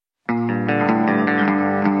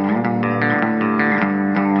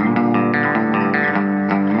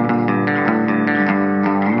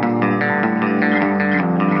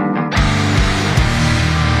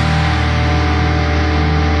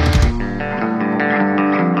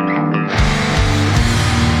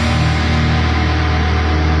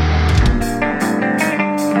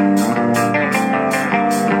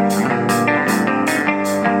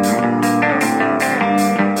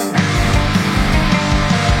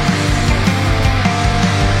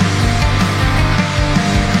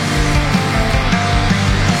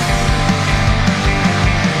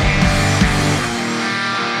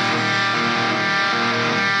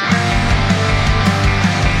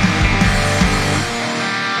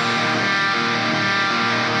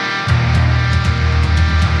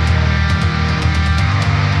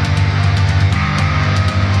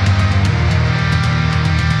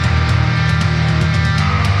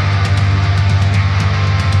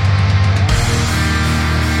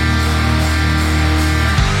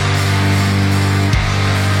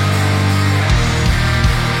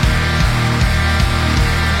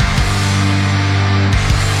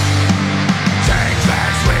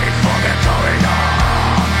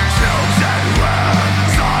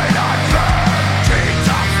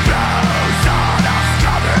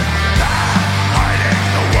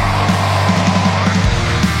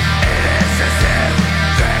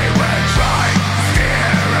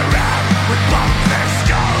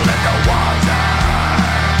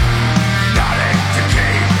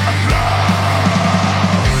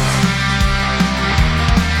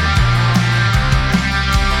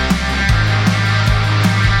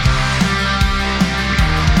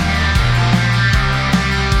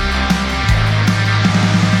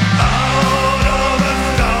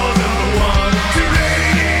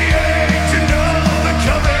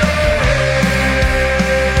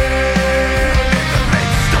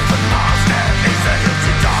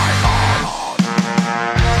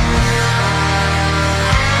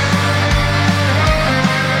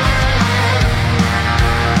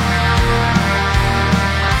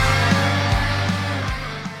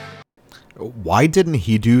 why didn't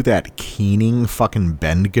he do that keening fucking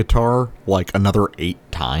bend guitar like another 8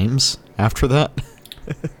 times after that?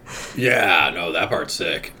 Yeah, no, that part's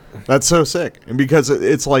sick. That's so sick. Because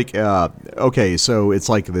it's like, okay, so it's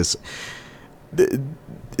like this...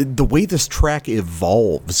 The way this track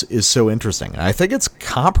evolves is so interesting. And I think it's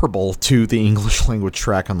comparable to the English language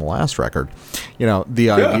track on the last record. You know, the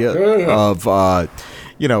idea of,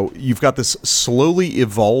 you know, you've got this slowly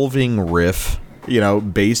evolving riff, you know,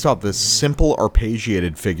 based off this simple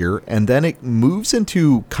arpeggiated figure, and then it moves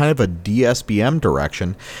into kind of a DSBM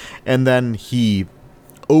direction, and then he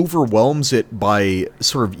overwhelms it by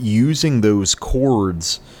sort of using those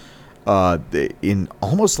chords in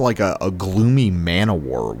almost like a gloomy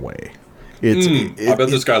Manowar way. I bet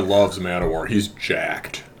this guy loves Manowar. He's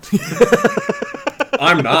jacked.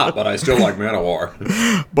 I'm not, but I still like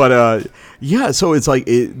Manowar. But yeah, so it's like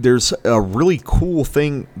there's a really cool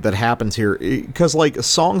thing that happens here, because like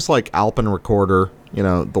songs like Alpen Recorder, you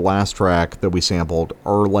know, the last track that we sampled,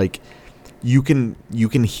 are like you can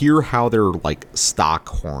hear how they're like stock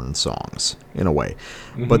horn songs in a way.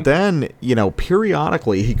 Mm-hmm. But then, you know,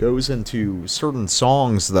 periodically he goes into certain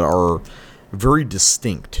songs that are very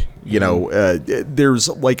distinct. You know, there's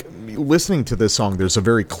like, listening to this song, there's a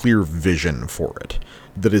very clear vision for it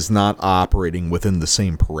that is not operating within the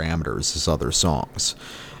same parameters as other songs.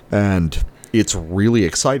 And it's really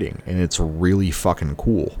exciting, and it's really fucking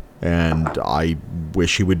cool. And I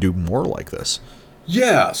wish he would do more like this.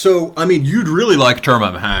 Yeah, so, I mean, you'd really like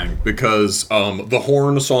Terma Hang, because the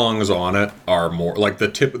horn songs on it are more, like,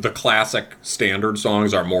 the classic standard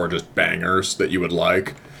songs are more just bangers that you would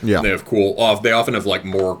like. Yeah. They often have, like,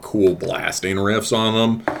 more cool blasting riffs on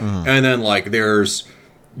them. Mm. And then, like, there's,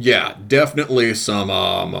 yeah, definitely some,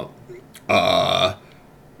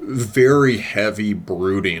 very heavy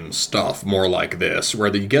brooding stuff, more like this,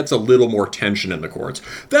 where he gets a little more tension in the chords.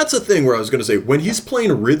 That's a thing where I was going to say, when he's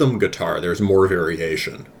playing rhythm guitar, there's more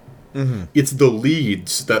variation. Mm-hmm. It's the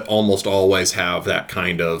leads that almost always have that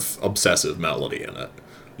kind of obsessive melody in it.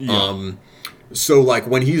 Yeah. So, like,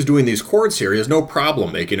 when he's doing these chords here, he has no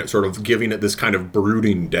problem making it sort of, giving it this kind of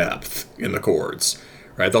brooding depth in the chords.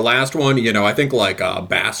 Right, the last one, you know, I think like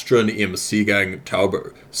Bastion im Seegang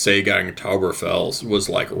Tauberfels was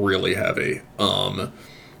like really heavy.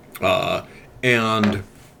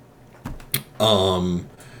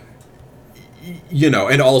 You know,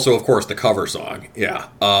 and also of course the cover song. Yeah.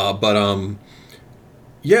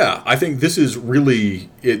 Yeah, I think this is really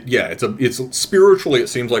it. Yeah, it's spiritually it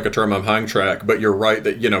seems like a Terma Hang track, but you're right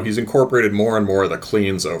that, you know, he's incorporated more and more of the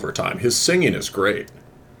cleans over time. His singing is great.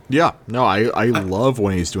 Yeah, no, I love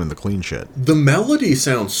when he's doing the clean shit. The melody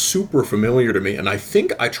sounds super familiar to me, and I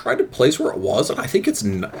think I tried to place where it was, and I think it's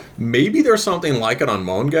maybe there's something like it on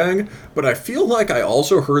Moan Gang, but I feel like I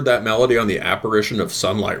also heard that melody on the Apparition of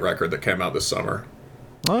Sunlight record that came out this summer.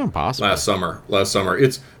 Oh, possibly. Last summer.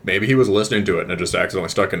 It's maybe he was listening to it and it just accidentally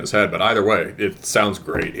stuck in his head, but either way, it sounds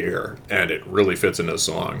great here, and it really fits in this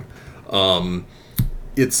song.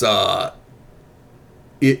 It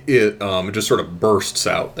just sort of bursts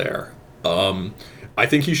out there. I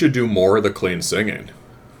think he should do more of the clean singing.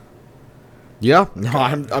 Yeah, no,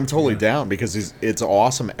 I'm totally down, because it's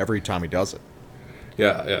awesome every time he does it.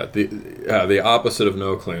 Yeah. The opposite of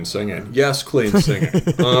no clean singing. Yes, clean singing.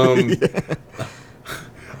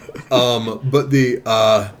 But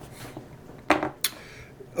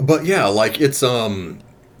yeah, like it's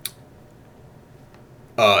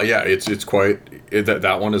it's quite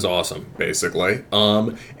that one is awesome, basically.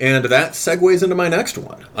 And that segues into my next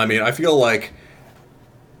one. I mean, I feel like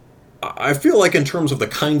in terms of the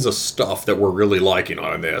kinds of stuff that we're really liking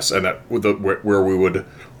on this, and that where we would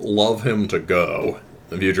love him to go in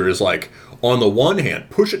the future, is like, on the one hand,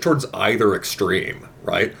 push it towards either extreme,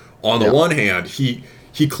 right? On the one hand, he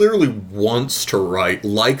clearly wants to write,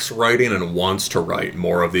 likes writing, and wants to write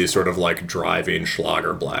more of these sort of like driving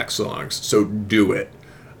Schlager black songs. So do it,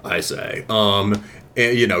 I say. And,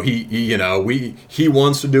 you know, he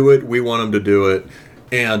wants to do it. We want him to do it.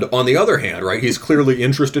 And on the other hand, right, he's clearly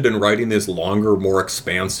interested in writing these longer, more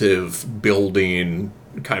expansive, building,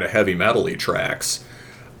 kind of heavy metal-y tracks.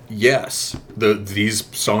 Yes, these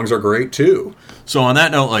songs are great too. So on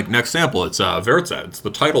that note, like, next sample, it's Verza. It's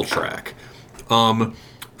the title track.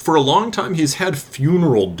 For a long time, he's had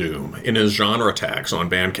Funeral Doom in his genre tags on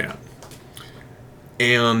Bandcamp.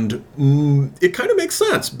 And it kind of makes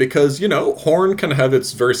sense, because, you know, horn can have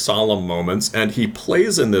its very solemn moments, and he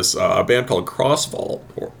plays in this band called Crossvault,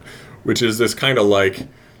 which is this kind of like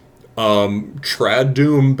trad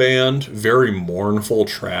doom band, very mournful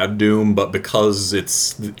trad doom, but because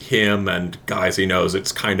it's him and guys he knows,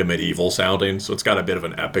 it's kind of medieval sounding, so it's got a bit of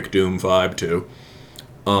an epic doom vibe too.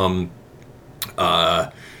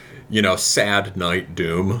 sad night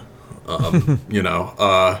doom,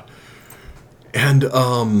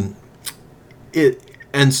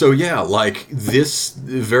 and so yeah, like this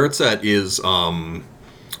Verzet is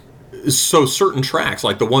so certain tracks,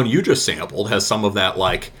 like the one you just sampled, has some of that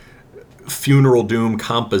like funeral doom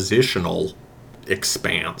compositional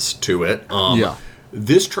expanse to it. Yeah.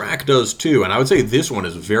 This track does too, and I would say this one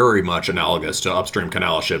is very much analogous to Upstream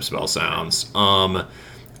Canal Ship's Bell Sounds,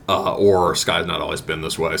 or Sky's Not Always Been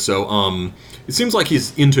This Way. So it seems like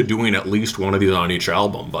he's into doing at least one of these on each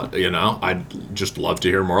album, but I'd just love to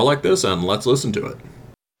hear more like this, and let's listen to it.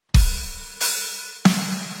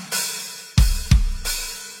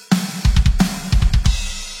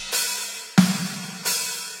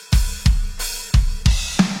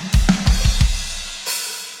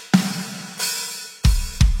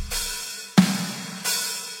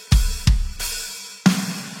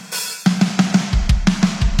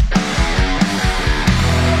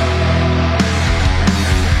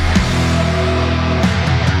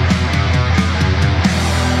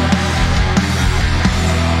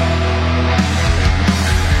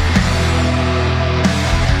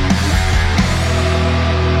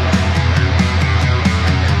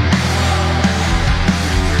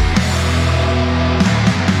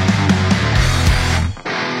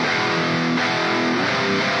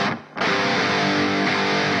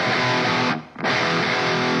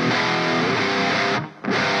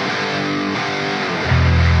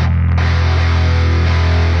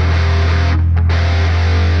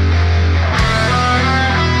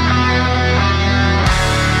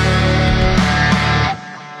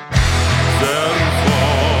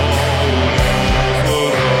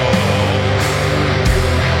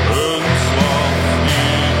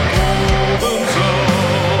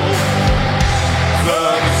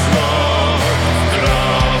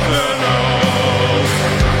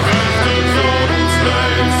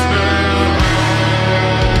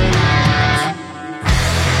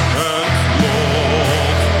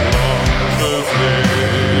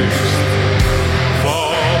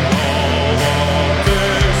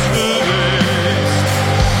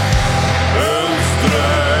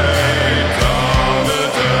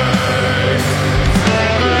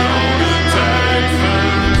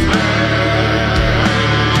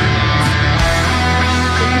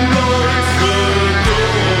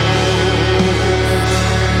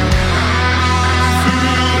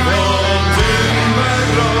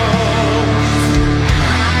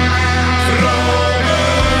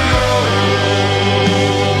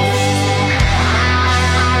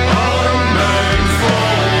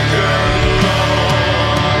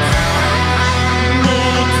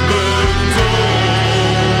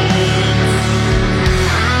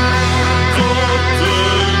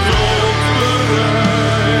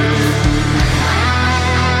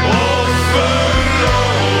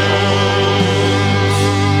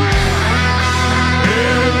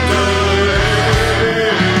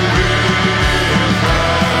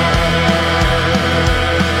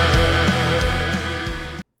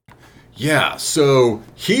 Yeah, so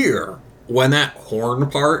here, when that horn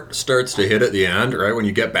part starts to hit at the end, right, when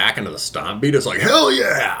you get back into the stomp beat, it's like, hell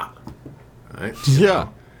yeah! Right? Yeah.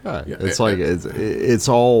 It's like, it's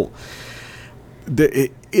all...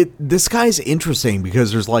 This guy's interesting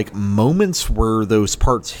because there's like moments where those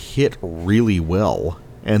parts hit really well,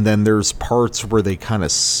 and then there's parts where they kind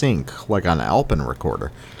of sink, like on Alpen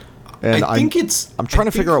Recorder. And I'm trying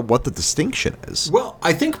to figure out what the distinction is. Well,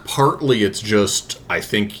 I think partly it's just, I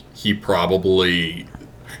think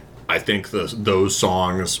those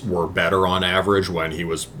songs were better on average when he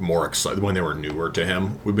was more excited, when they were newer to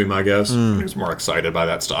him, would be my guess. He was more excited by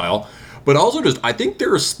that style. But also just, I think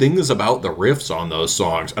there's things about the riffs on those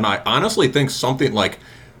songs, and I honestly think something like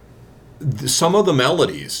some of the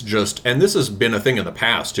melodies just, and this has been a thing in the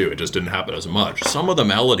past too, it just didn't happen as much. Some of the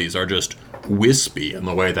melodies are just wispy in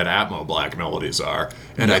the way that Atmo Black melodies are,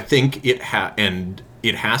 and I think it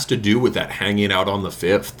has to do with that hanging out on the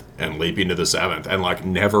fifth and leaping to the seventh, and like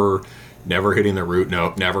never hitting the root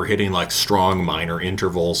note, never hitting like strong minor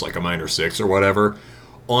intervals like a minor six or whatever.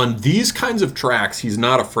 On these kinds of tracks, he's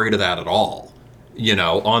not afraid of that at all.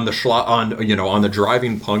 On the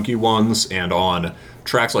driving punky ones and on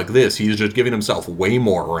tracks like this, he's just giving himself way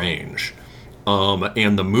more range.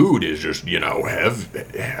 And the mood is just,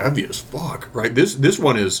 heavy as fuck, right? This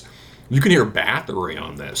one is, you can hear Bathory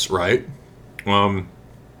on this, right?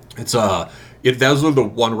 Those are the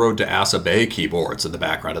One Road to Asa Bay keyboards in the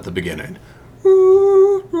background at the beginning.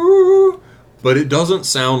 But it doesn't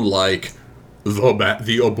sound like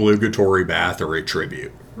the obligatory Bathory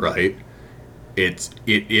tribute, right? It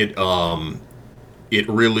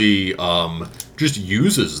really just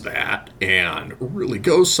uses that and really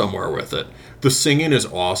goes somewhere with it. The singing is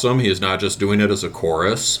awesome. He is not just doing it as a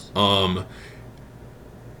chorus. And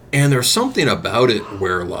there's something about it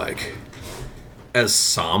where, like, as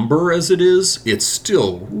somber as it is, it's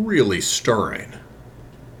still really stirring.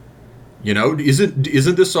 You know, isn't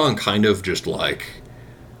this song kind of just like,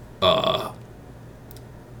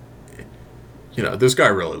 you know, this guy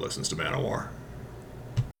really listens to Manowar.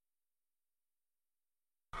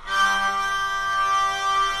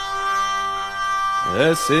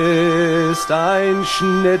 Es ist ein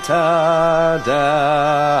Schnitter,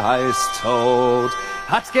 der heißt Tod,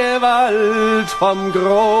 hat Gewalt vom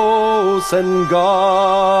großen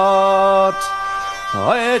Gott.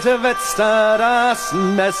 Heute wetzt das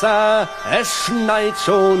Messer, es schneit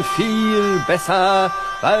schon viel besser,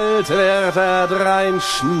 bald wird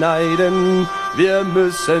reinschneiden, wir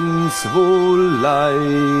müssen's wohl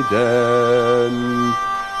leiden.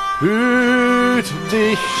 Hüt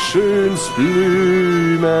dich, schöns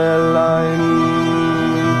Blümelein,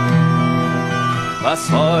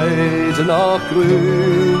 was heute noch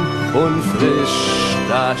grün und frisch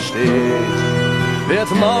da steht,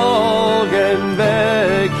 wird morgen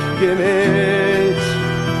weggemäht.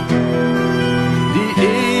 Die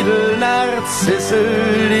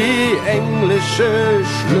Edelnarzissel, die englische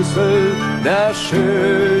Schlüssel, der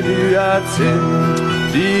schöne Hyazinth,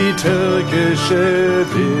 die türkische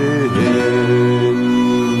Wind.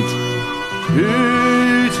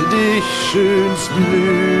 Hüt dich, schöns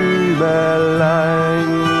Blümelein,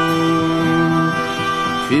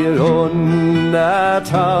 viel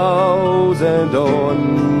 100.000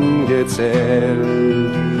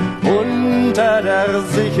 ungezählt, unter der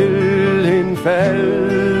Sichel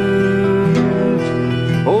hinfällt,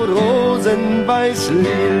 und Rosenweiß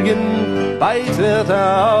liegen, bald wird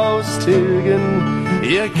austilgen,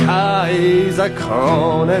 ihr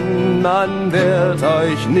Kaiserkronen, man wird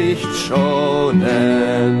euch nicht schonen.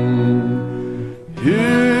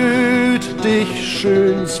 Hüt dich,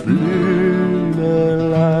 schöns Blümelein.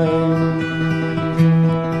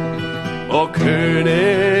 O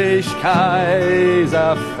König,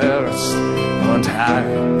 Kaiser, Fürst und Herr,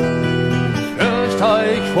 fürcht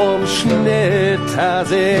euch vom Schnitter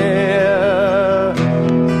sehr.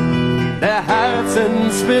 Der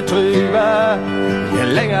Herzensbetrüber, je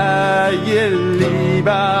länger, je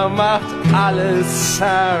lieber, macht alles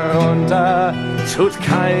herunter, tut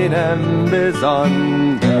keinem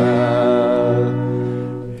besonder.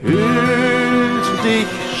 Hüt dich,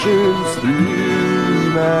 schöns Blümelein.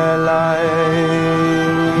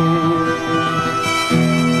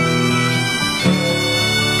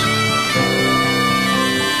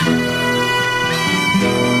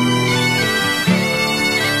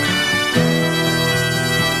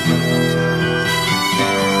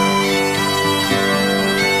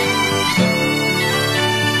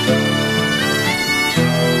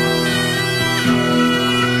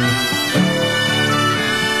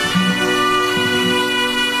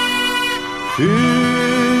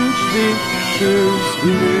 Hüt dich, schöns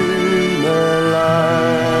Blümelein.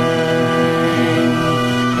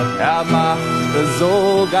 Er macht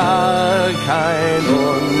sogar keinen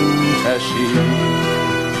Unterschied,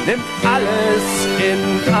 nimmt alles in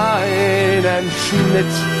einen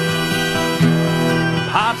Schnitt.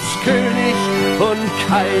 Papst, König und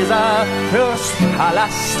Kaiser, Fürst,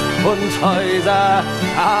 Palast und Häuser,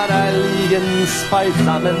 da liegen's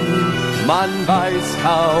beisammen, man weiß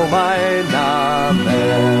kaum ein Namen.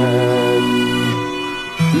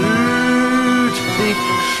 Hüt dich,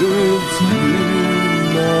 schöns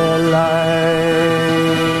Blümelein.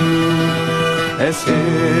 Es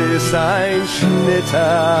ist ein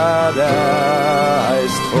Schnitter, der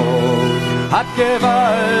heißt Tod, hat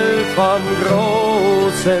Gewalt vom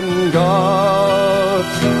großen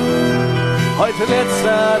Gott. Heute wird's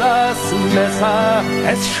da das Messer,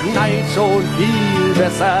 es schneit schon viel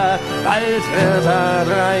besser, bald wird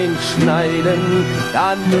reinschneiden,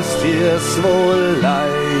 dann müsst ihr's wohl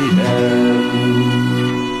leiden.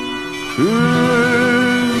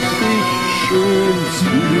 Hüt dich, schöns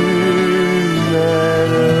Blümelein.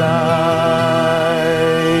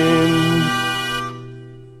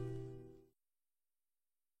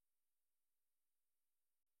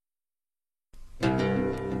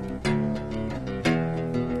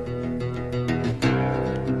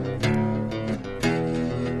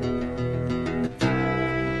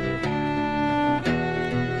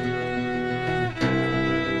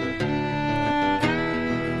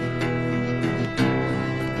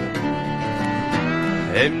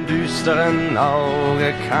 Im düsteren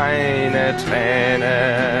Auge keine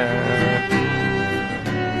Träne,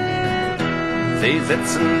 Sie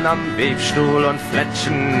sitzen am Webstuhl und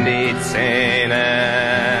fletschen die Zähne.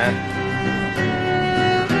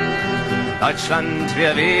 Deutschland,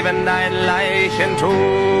 wir weben dein Leichentuch.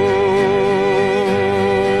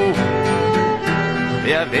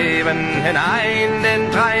 Wir weben hinein den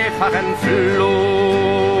dreifachen Fluch.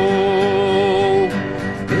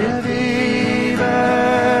 Wir weben,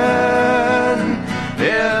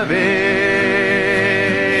 wir weben.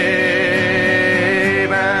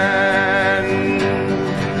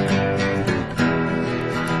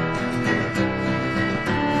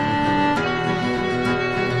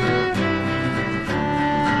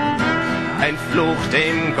 Ein Fluch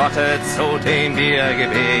dem Gotte, zu dem wir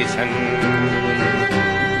gebeten.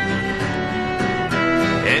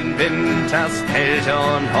 In Winters Kälte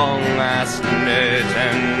und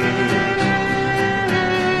Hungersnöten.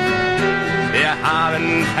 Wir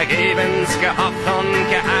haben vergebens gehofft und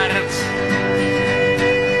geharrt.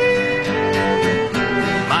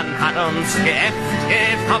 Man hat uns geäfft,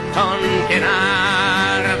 gefoppt und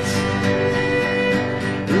genarrt.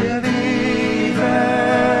 Wir weben,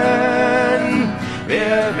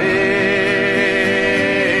 wir weben.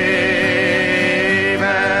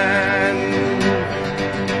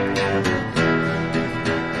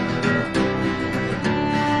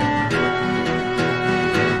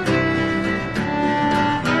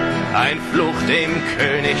 Ein Fluch dem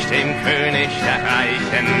König der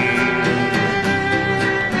Reichen,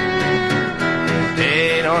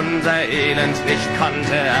 den unser Elend nicht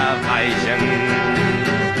konnte erweichen.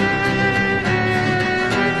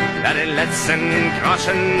 Der den letzten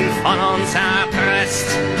Groschen von uns erpresst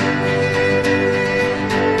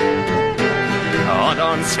und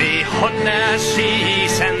uns wie Hunde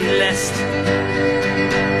schießen lässt.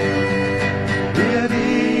 Wir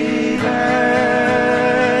weben,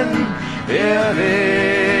 wir weben.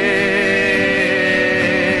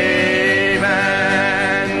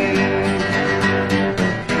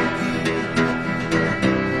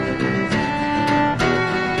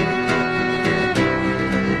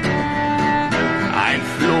 Ein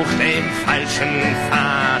Fluch dem falschen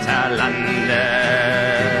Vaterlande,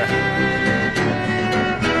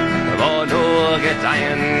 wo nur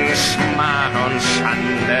gedeihen Schmach und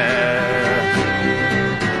Schande.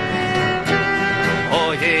 Wo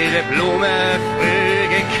jede Blume früh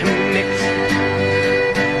geknickt,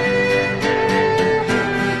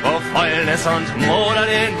 wo Fäulnis und Moder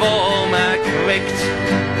den Wurm erquickt.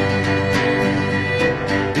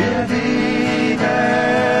 Wir weben,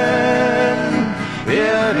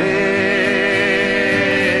 wir weben.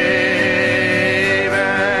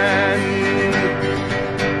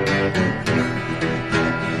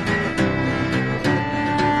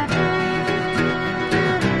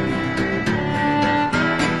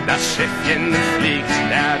 Das Schiffchen fliegt,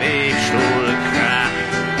 der Webstuhl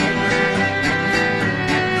kracht.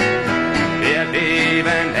 Wir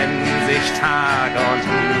beben in sich Tag und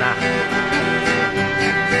Nacht.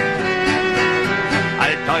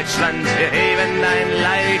 Altdeutschland, wir heben ein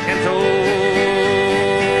Leichentuch.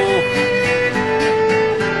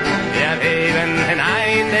 Wir weben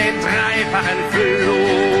hinein den dreifachen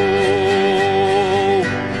Fluch.